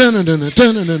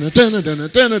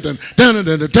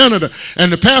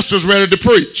the pastor's ready to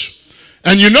preach.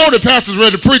 And the pastor's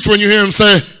ready to preach when you hear him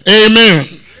say, amen.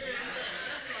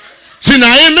 See,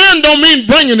 now, amen don't mean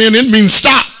bringing it means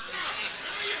stop.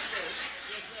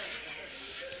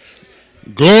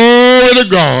 Glory to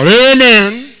God.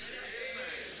 Amen.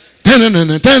 And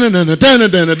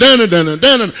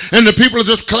the people are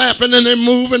just clapping and they're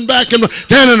moving back. And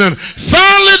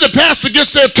finally, the pastor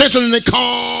gets their attention and they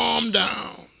calm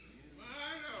down.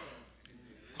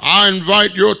 I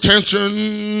invite your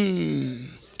attention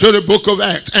to the book of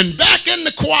Acts. And back in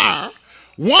the choir,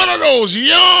 one of those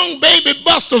young baby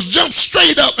busters jumps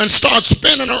straight up and starts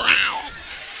spinning around.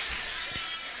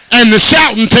 And the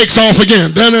shouting takes off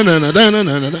again.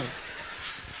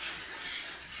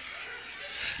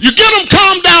 You get them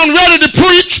calmed down, ready to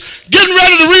preach, getting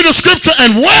ready to read a scripture,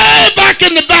 and way back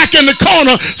in the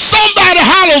corner, somebody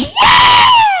hollers,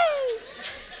 whoa!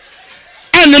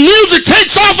 And the music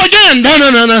takes off again.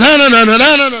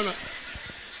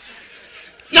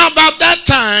 Now, about that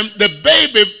time, the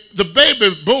baby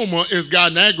boomer has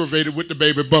gotten aggravated with the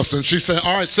baby buster. And she said,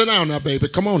 all right, sit down now, baby.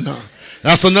 Come on now.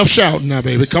 That's enough shouting now,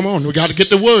 baby. Come on. We got to get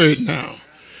the word now.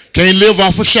 Can't live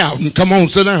off of shouting. Come on,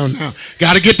 sit down now.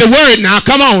 Got to get the word now.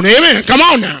 Come on, amen. Come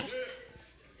on now.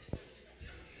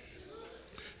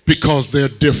 Because they're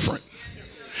different.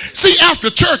 See, after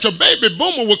church, a baby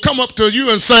boomer will come up to you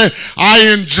and say,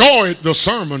 I enjoyed the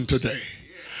sermon today.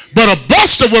 But a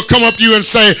buster will come up to you and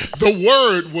say, the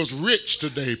word was rich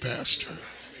today, Pastor.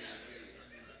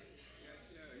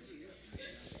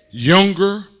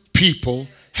 Younger people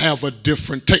have a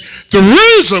different take. The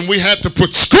reason we had to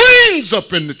put screens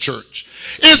up in the church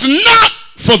is not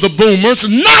for the boomers,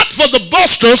 not for the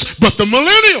busters, but the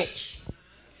millennials.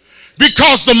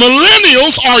 Because the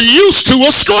millennials are used to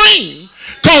a screen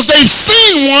because they've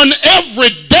seen one every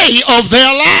day of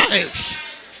their lives.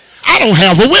 I don't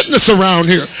have a witness around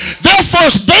here. Their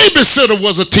first babysitter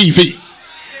was a TV.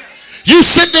 You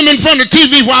sit them in front of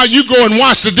TV while you go and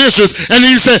wash the dishes, and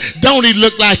he said, don't he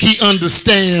look like he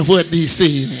understands what he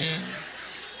sees?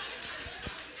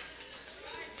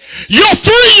 Your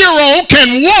 3-year-old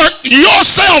can work your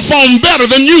cell phone better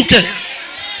than you can.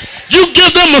 You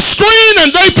give them a screen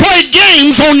and they play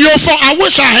games on your phone. I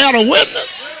wish I had a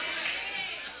witness.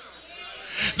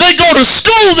 They go to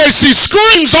school, they see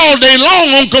screens all day long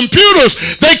on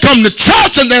computers. They come to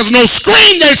church and there's no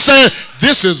screen. They say,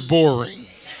 this is boring.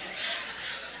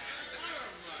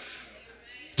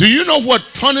 Do you know what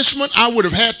punishment I would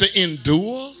have had to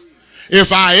endure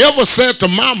if I ever said to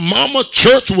my mama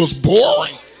church was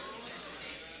boring?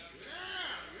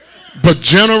 But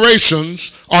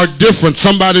generations are different.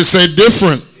 Somebody say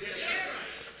different.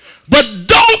 But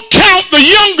don't count the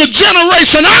younger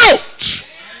generation out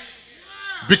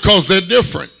because they're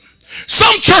different.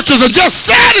 Some churches are just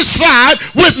satisfied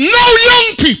with no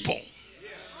young people.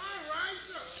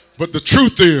 But the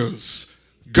truth is,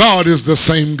 God is the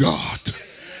same God.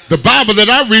 The Bible that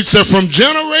I read said from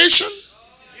generation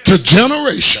to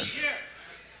generation,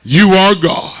 you are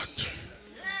God.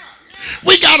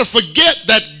 We got to forget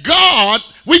that God,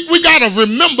 we got to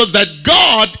remember that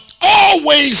God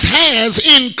always has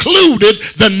included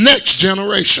the next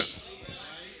generation.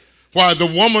 Why,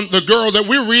 the girl that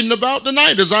we're reading about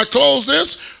tonight, as I close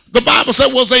this, the Bible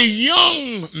said was a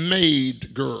young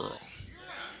maid girl.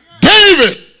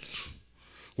 David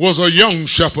was a young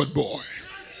shepherd boy.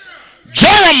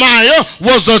 Jeremiah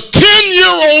was a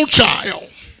 10-year-old child.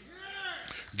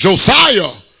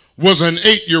 Josiah was an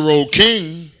 8-year-old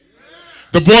king.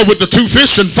 The boy with the 2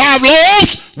 fish and 5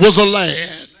 loaves was a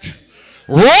lad.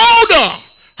 Rhoda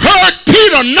heard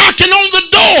Peter knocking on the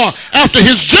door after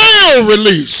his jail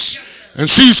release, and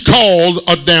she's called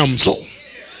a damsel.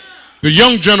 The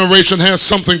young generation has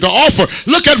something to offer.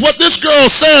 Look at what this girl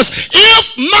says.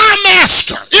 If my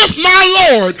master, if my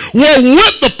Lord were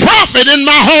with the prophet in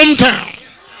my hometown,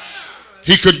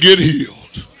 he could get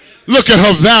healed. Look at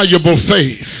her valuable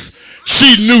faith.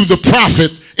 She knew the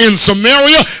prophet in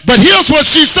Samaria, but here's what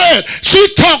she said.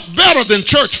 She talked better than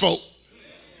church folk.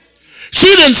 She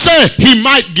didn't say he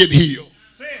might get healed.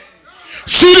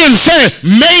 She didn't say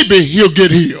maybe he'll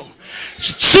get healed.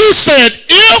 She said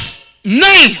if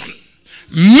Naaman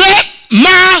met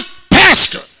my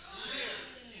pastor,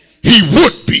 he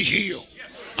would be healed.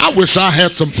 I wish I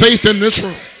had some faith in this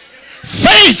room.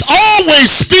 Faith always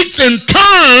speaks in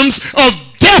terms of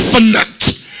definitive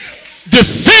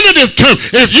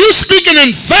terms. If you're speaking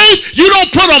in faith, you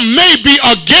don't put a maybe,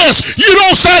 a guess. You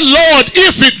don't say, Lord,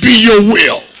 if it be your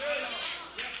will.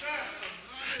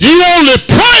 You only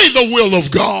pray the will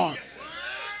of God.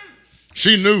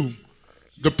 She knew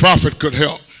the prophet could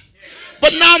help.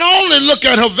 But not only look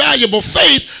at her valuable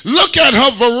faith, look at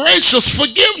her voracious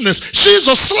forgiveness. She's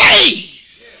a slave.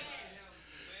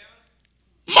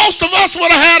 Most of us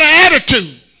would have had an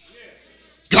attitude.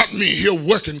 Got me here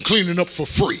working, cleaning up for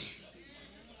free.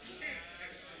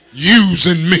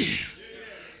 Using me.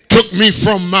 Took me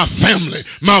from my family,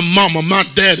 my mama, my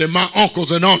daddy, my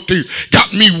uncles and aunties.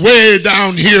 Got me way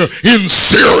down here in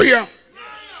Syria.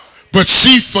 But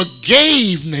she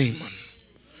forgave Naaman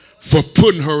for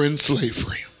putting her in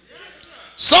slavery.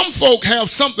 Some folk have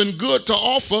something good to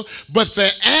offer, but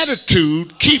their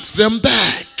attitude keeps them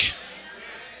back.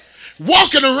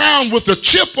 Walking around with a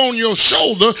chip on your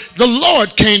shoulder, the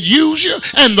Lord can't use you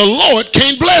and the Lord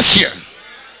can't bless you.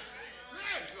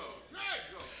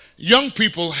 Young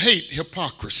people hate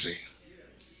hypocrisy.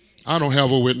 I don't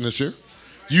have a witness here.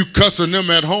 You cussing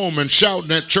them at home and shouting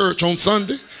at church on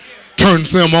Sunday turns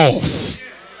them off.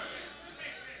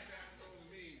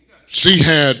 She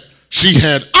had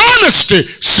honesty.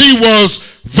 She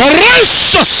was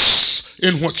veracious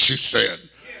in what she said.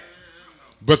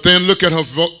 But then look at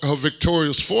her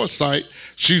victorious foresight.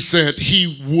 She said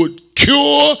he would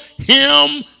cure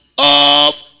him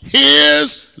of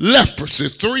his leprosy.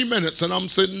 3 minutes and I'm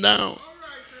sitting down.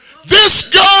 This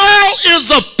girl is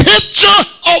a picture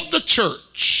of the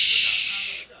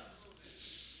church.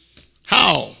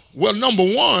 How Well, number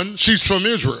one, she's from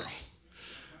Israel.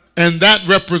 And that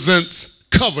represents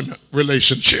covenant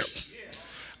relationship.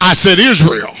 I said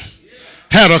Israel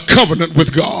had a covenant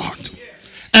with God.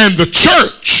 And the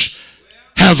church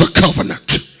has a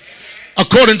covenant.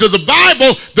 According to the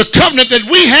Bible, the covenant that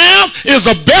we have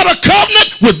is a better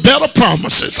covenant with better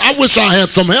promises. I wish I had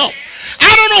some help.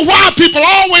 I don't know why people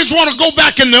always want to go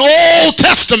back in the Old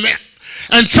Testament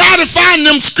and try to find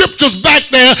them scriptures back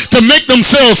there to make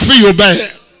themselves feel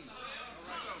bad.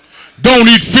 Don't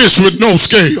eat fish with no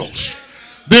scales.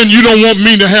 Then you don't want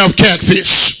me to have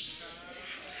catfish.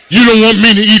 You don't want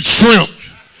me to eat shrimp,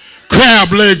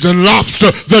 crab legs, and lobster.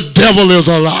 The devil is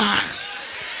a lie.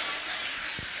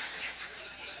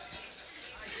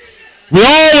 We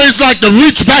always like to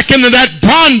reach back into that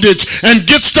bondage and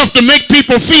get stuff to make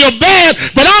people feel bad.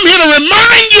 But I'm here to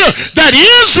remind you that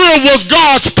Israel was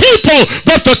God's people,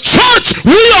 but the church,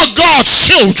 we are God's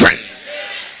children.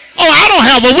 Oh, I don't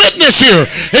have a witness here.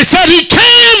 It said he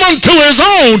came unto his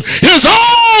own. His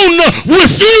own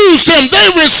refused him. They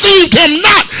received him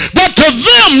not. But to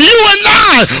them, you and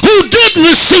I, who did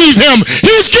receive him,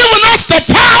 he's given us the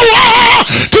power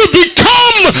to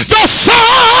become the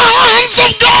sons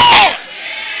of God.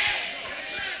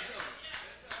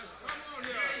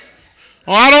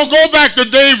 Oh, I don't go back to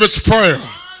David's prayer.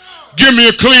 Give me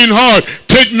a clean heart.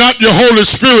 Take not your Holy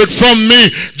Spirit from me.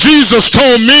 Jesus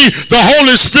told me the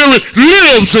Holy Spirit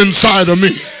lives inside of me.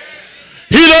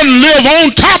 He doesn't live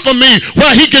on top of me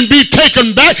where he can be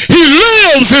taken back. He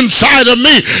lives inside of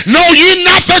me. Know ye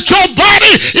not that your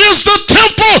body is the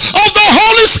temple of the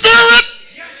Holy Spirit?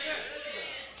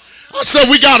 I said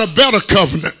we got a better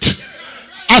covenant.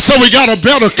 I said we got a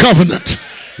better covenant.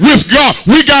 With God,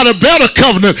 we got a better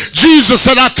covenant. Jesus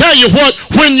said, I tell you what,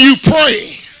 when you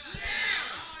pray,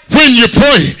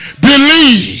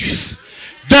 believe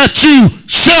that you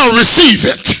shall receive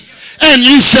it and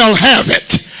you shall have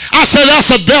it. I said that's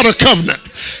a better covenant.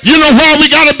 You know why we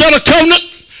got a better covenant?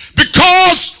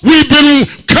 Because we've been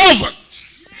covered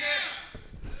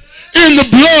in the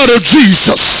blood of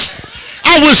Jesus.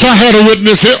 I wish I had a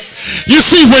witness here. You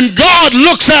see, when God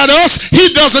looks at us, he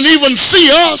doesn't even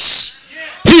see us.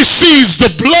 He sees the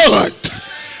blood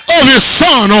of his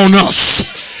son on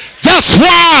us. That's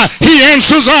why he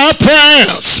answers our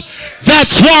prayers.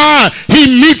 That's why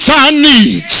he meets our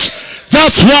needs.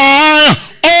 That's why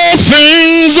all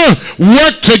things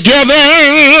work together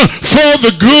for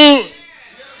the good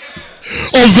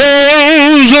of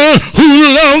those who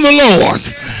love the Lord.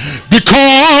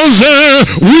 Because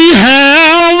we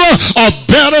have a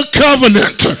better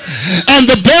covenant. And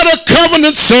the better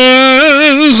covenant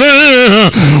says,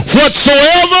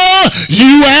 whatsoever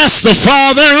you ask the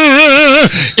Father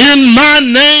in my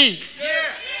name,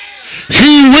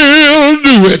 he will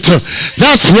do it.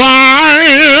 That's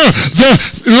why the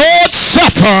Lord's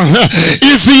Supper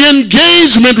is the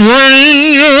engagement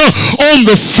ring on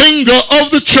the finger of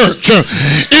the church.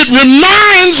 It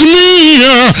reminds me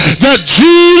that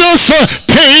Jesus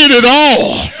paid it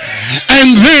all.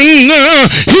 And then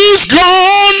he's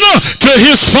gone to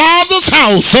his Father's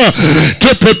house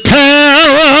to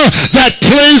prepare that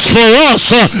place for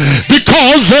us,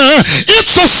 because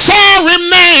it's a sorry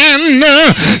man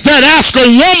that asks a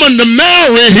woman to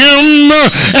marry him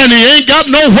and he ain't got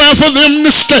nowhere for them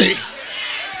to stay.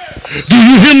 Do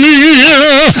you hear me?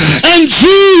 And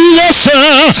Jesus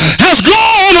has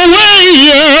gone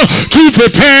away to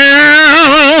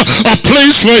prepare a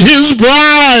place for his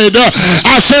bride.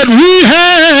 I said we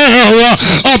have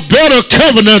a better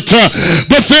covenant.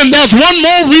 But then there's one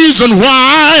more reason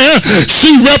why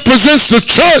she represents the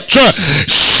church.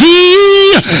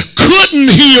 She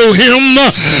couldn't heal him,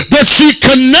 but she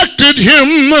connected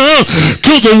him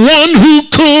to the one who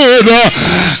could.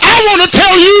 I want to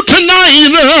tell you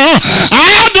tonight,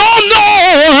 I don't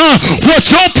know what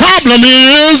your problem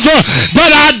is, but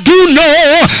I do know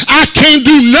I can't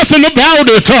do nothing about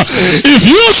it. If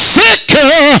you're sick,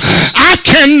 I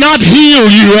cannot heal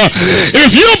you.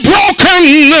 If you're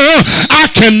broken, I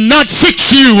cannot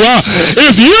fix you.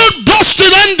 If you're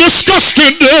busted and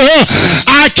disgusted,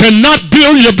 I cannot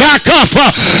build you back up.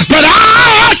 But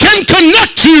I can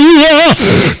connect you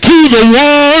to the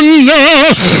one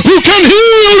who can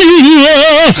heal you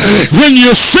when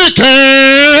you're sick,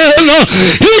 and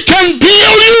he can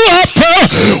build you up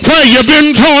where you've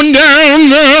been torn down.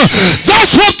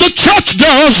 That's what the church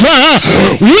does.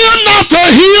 We're not the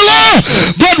healer,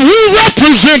 but we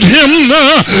represent him.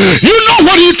 You know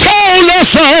what he told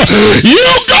us? You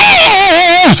go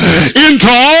into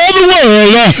all the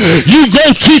world. You go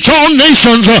teach all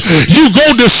nations. You go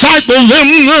disciple them.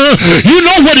 You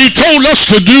know what he told us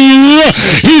to do?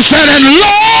 He said, and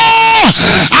lo,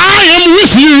 I am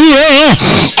with you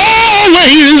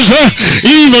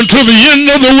even to the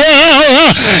end of the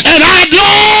world. And I don't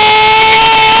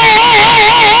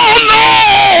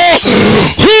know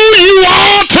who you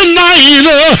are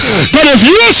tonight, but if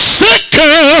you're sick,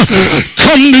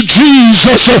 come to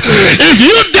Jesus. If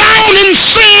you're down in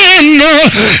sin,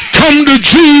 come to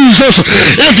Jesus.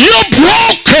 If you're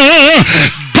broken,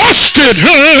 busted,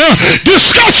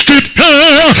 disgusted,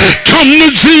 come to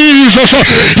Jesus.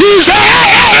 He's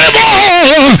able.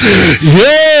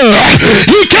 Yeah.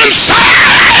 He can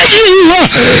save you.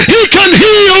 He can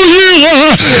heal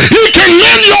you. He can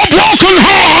mend your broken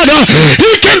heart.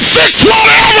 He can fix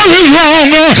whatever is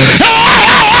wrong.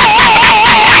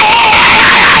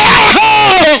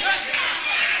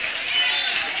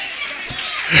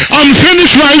 I'm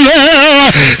finished right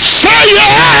there. Say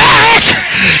yes.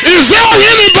 Is there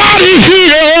anybody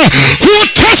here who will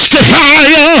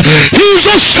testify? He's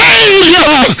a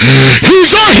savior.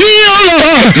 He's a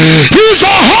healer. He's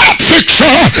a heart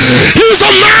fixer. He's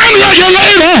a mind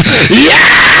regulator.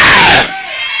 Yeah.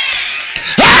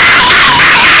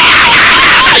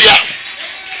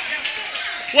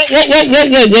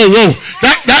 Whoa.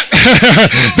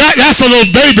 That's a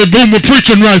little baby boomer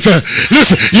preaching right there.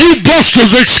 Listen, you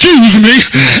busters excuse me,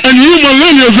 and you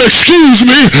millennials excuse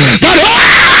me, but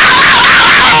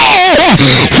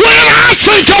when I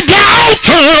think about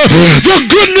the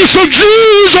goodness of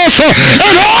Jesus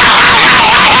and all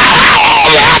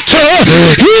that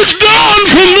he's done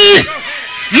for me,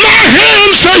 my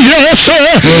hands say yes,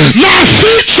 my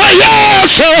feet say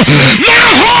yes, my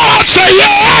heart say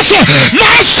yes,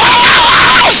 my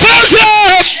soul says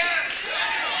yes.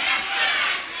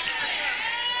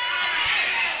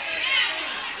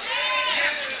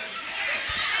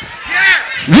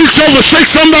 Reach over, shake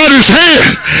somebody's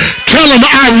hand. Tell them,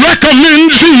 I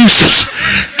recommend Jesus.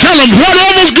 Tell them,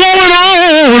 whatever's going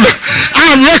on,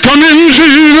 I recommend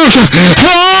Jesus.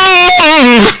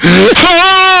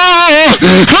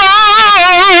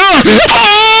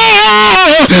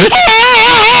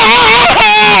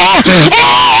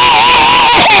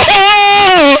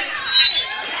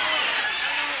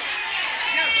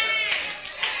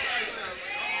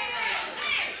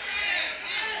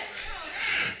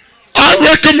 I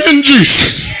recommend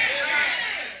Jesus.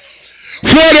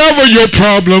 Whatever your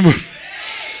problem,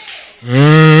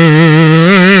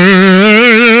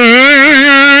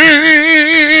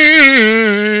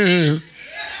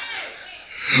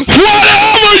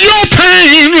 whatever your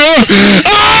pain,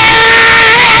 I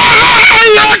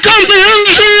recommend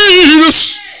Jesus.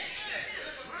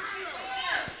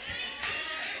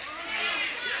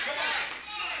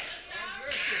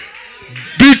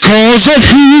 Because of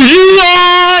who you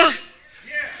are,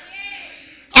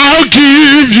 I'll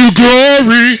give you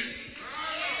glory.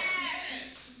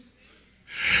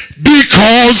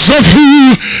 Because of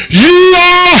who you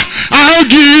are, I'll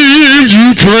give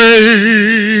you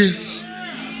praise.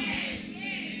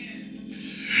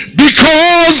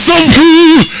 Because of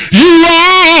who you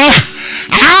are,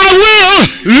 I will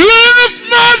lift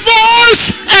my voice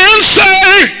and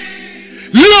say,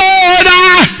 Lord,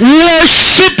 I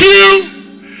worship you.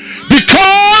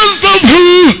 Because of who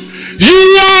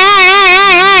you are,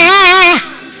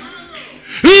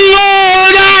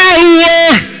 Lord, I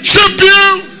worship you.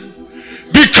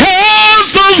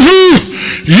 Because of who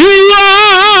you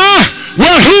are.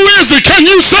 Well, who is it? Can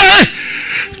you say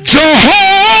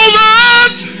Jehovah?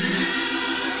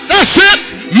 That's it.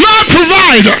 My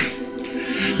provider.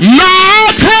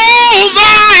 My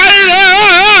provider.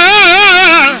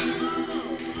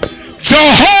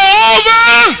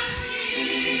 Jehovah.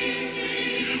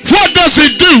 What does he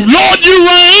do? Lord, you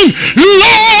reign.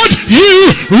 Lord,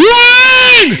 you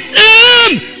reign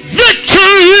in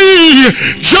victory.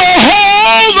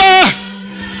 Jehovah.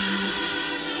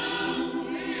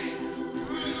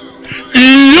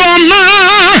 You're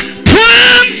my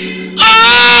Prince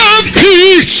of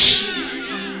Peace.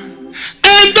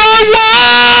 And I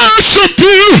worship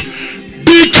you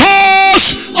because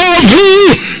of who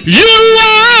you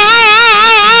are.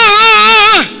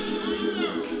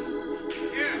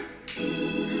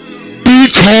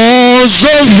 Because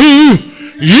of who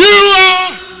you are.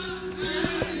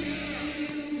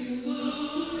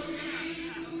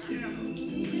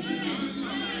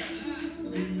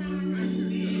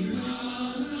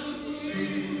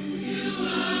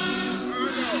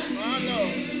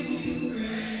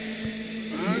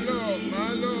 My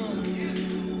Lord.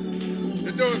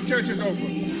 The door of the church is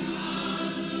open.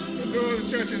 The door of the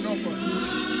church is open.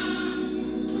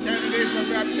 Candidates for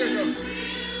baptism.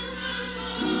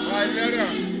 By letter.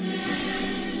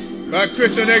 By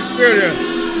Christian experience.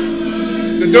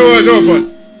 The door is open.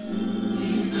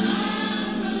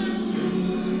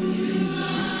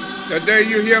 The day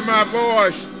you hear my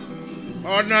voice,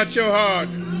 Harden not your heart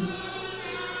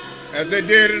as they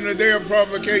did in the day of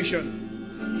provocation.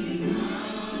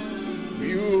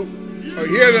 You are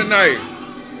here tonight.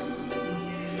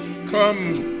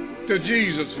 Come to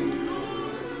Jesus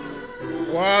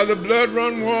while the blood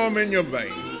run warm in your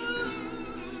veins.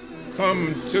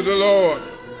 Come to the Lord.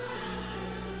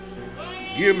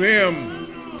 Give him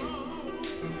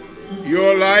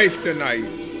your life tonight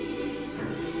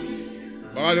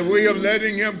by the way of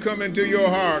letting him come into your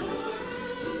heart.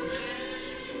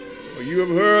 For you have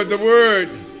heard the word.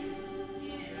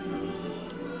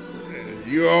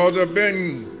 You ought to have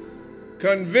been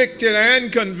convicted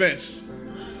and convinced.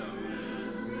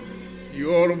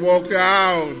 You ought to walk the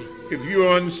aisles if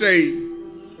you're unsaved.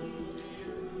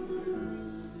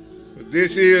 But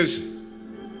this is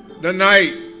the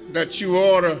night that you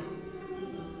ought to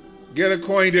get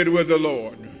acquainted with the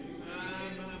Lord.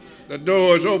 The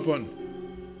door is open.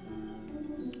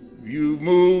 You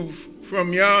move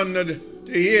from yonder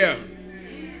to here,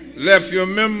 left your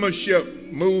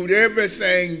membership, moved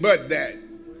everything but that.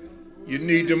 You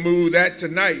need to move that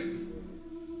tonight.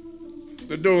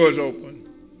 The door is open.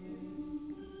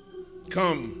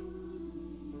 Come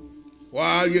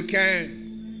while you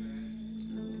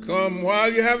can. Come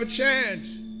while you have a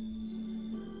chance.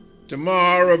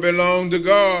 Tomorrow belongs to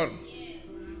God.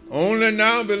 Only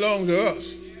now belongs to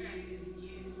us.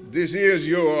 This is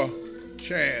your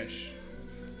chance.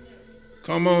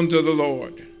 Come on to the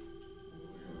Lord.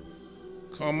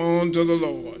 Come on to the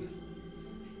Lord.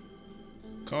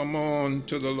 Come on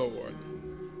to the Lord.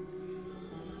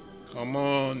 Come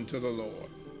on to the Lord.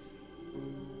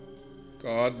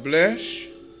 God bless.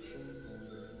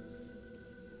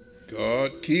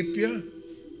 God keep you.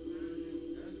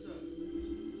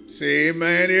 Say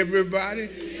amen, everybody.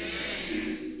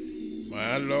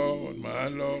 My Lord, my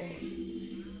Lord.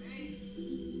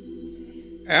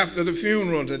 After the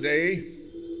funeral today,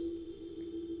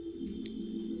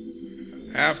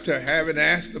 after having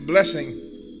asked the blessing,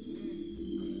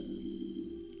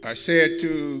 I said to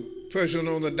the person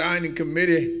on the dining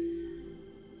committee,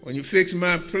 when you fix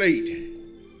my plate,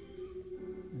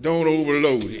 don't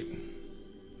overload it.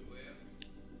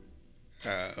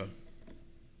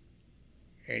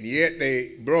 And yet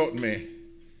they brought me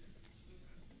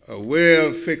a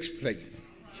well-fixed plate.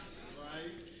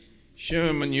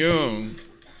 Sherman Young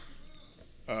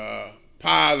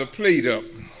piled the plate up.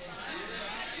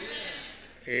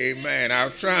 Amen. I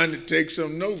was trying to take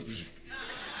some notes,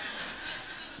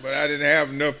 but I didn't have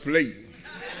enough plate.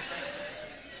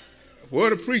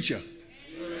 What a preacher.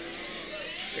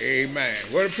 Amen.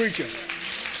 What a preacher.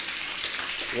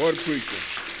 What a preacher.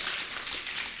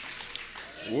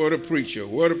 What a preacher.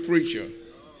 What a preacher.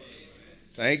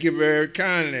 Thank you very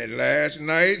kindly. Last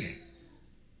night,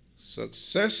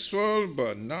 successful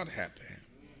but not happy.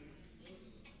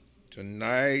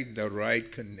 Tonight, the right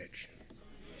connection.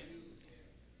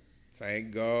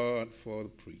 Thank God for the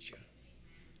preacher.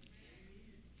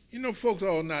 You know, folks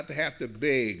ought not to have to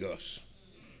beg us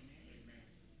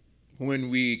when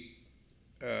we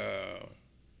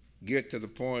get to the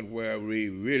point where we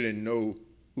really know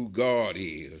who God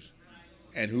is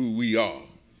and who we are,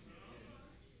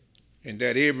 and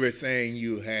that everything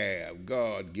you have,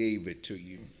 God gave it to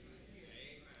you.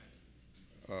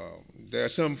 There are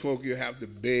some folk you have to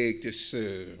beg to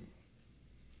serve.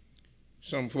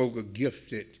 Some folk are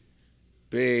gifted,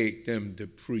 beg them to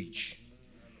preach.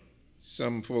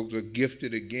 Some folks are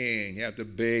gifted again, you have to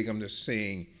beg them to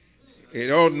sing.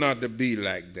 It ought not to be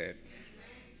like that.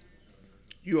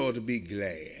 You ought to be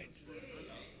glad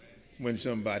when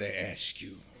somebody asks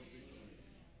you.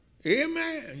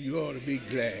 Amen. You ought to be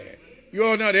glad. You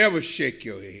ought not ever shake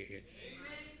your head.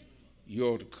 You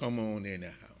ought to come on anyhow.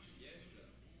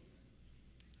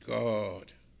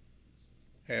 God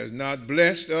has not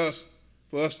blessed us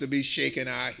for us to be shaking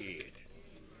our head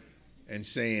and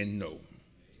saying no.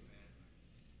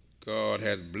 God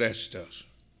has blessed us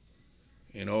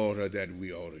in order that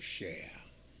we ought to share.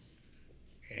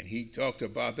 And he talked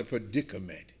about the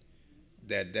predicament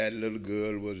that little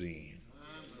girl was in.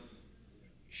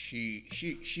 She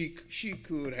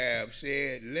could have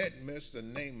said, let Mr.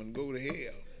 Naaman go to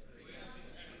hell.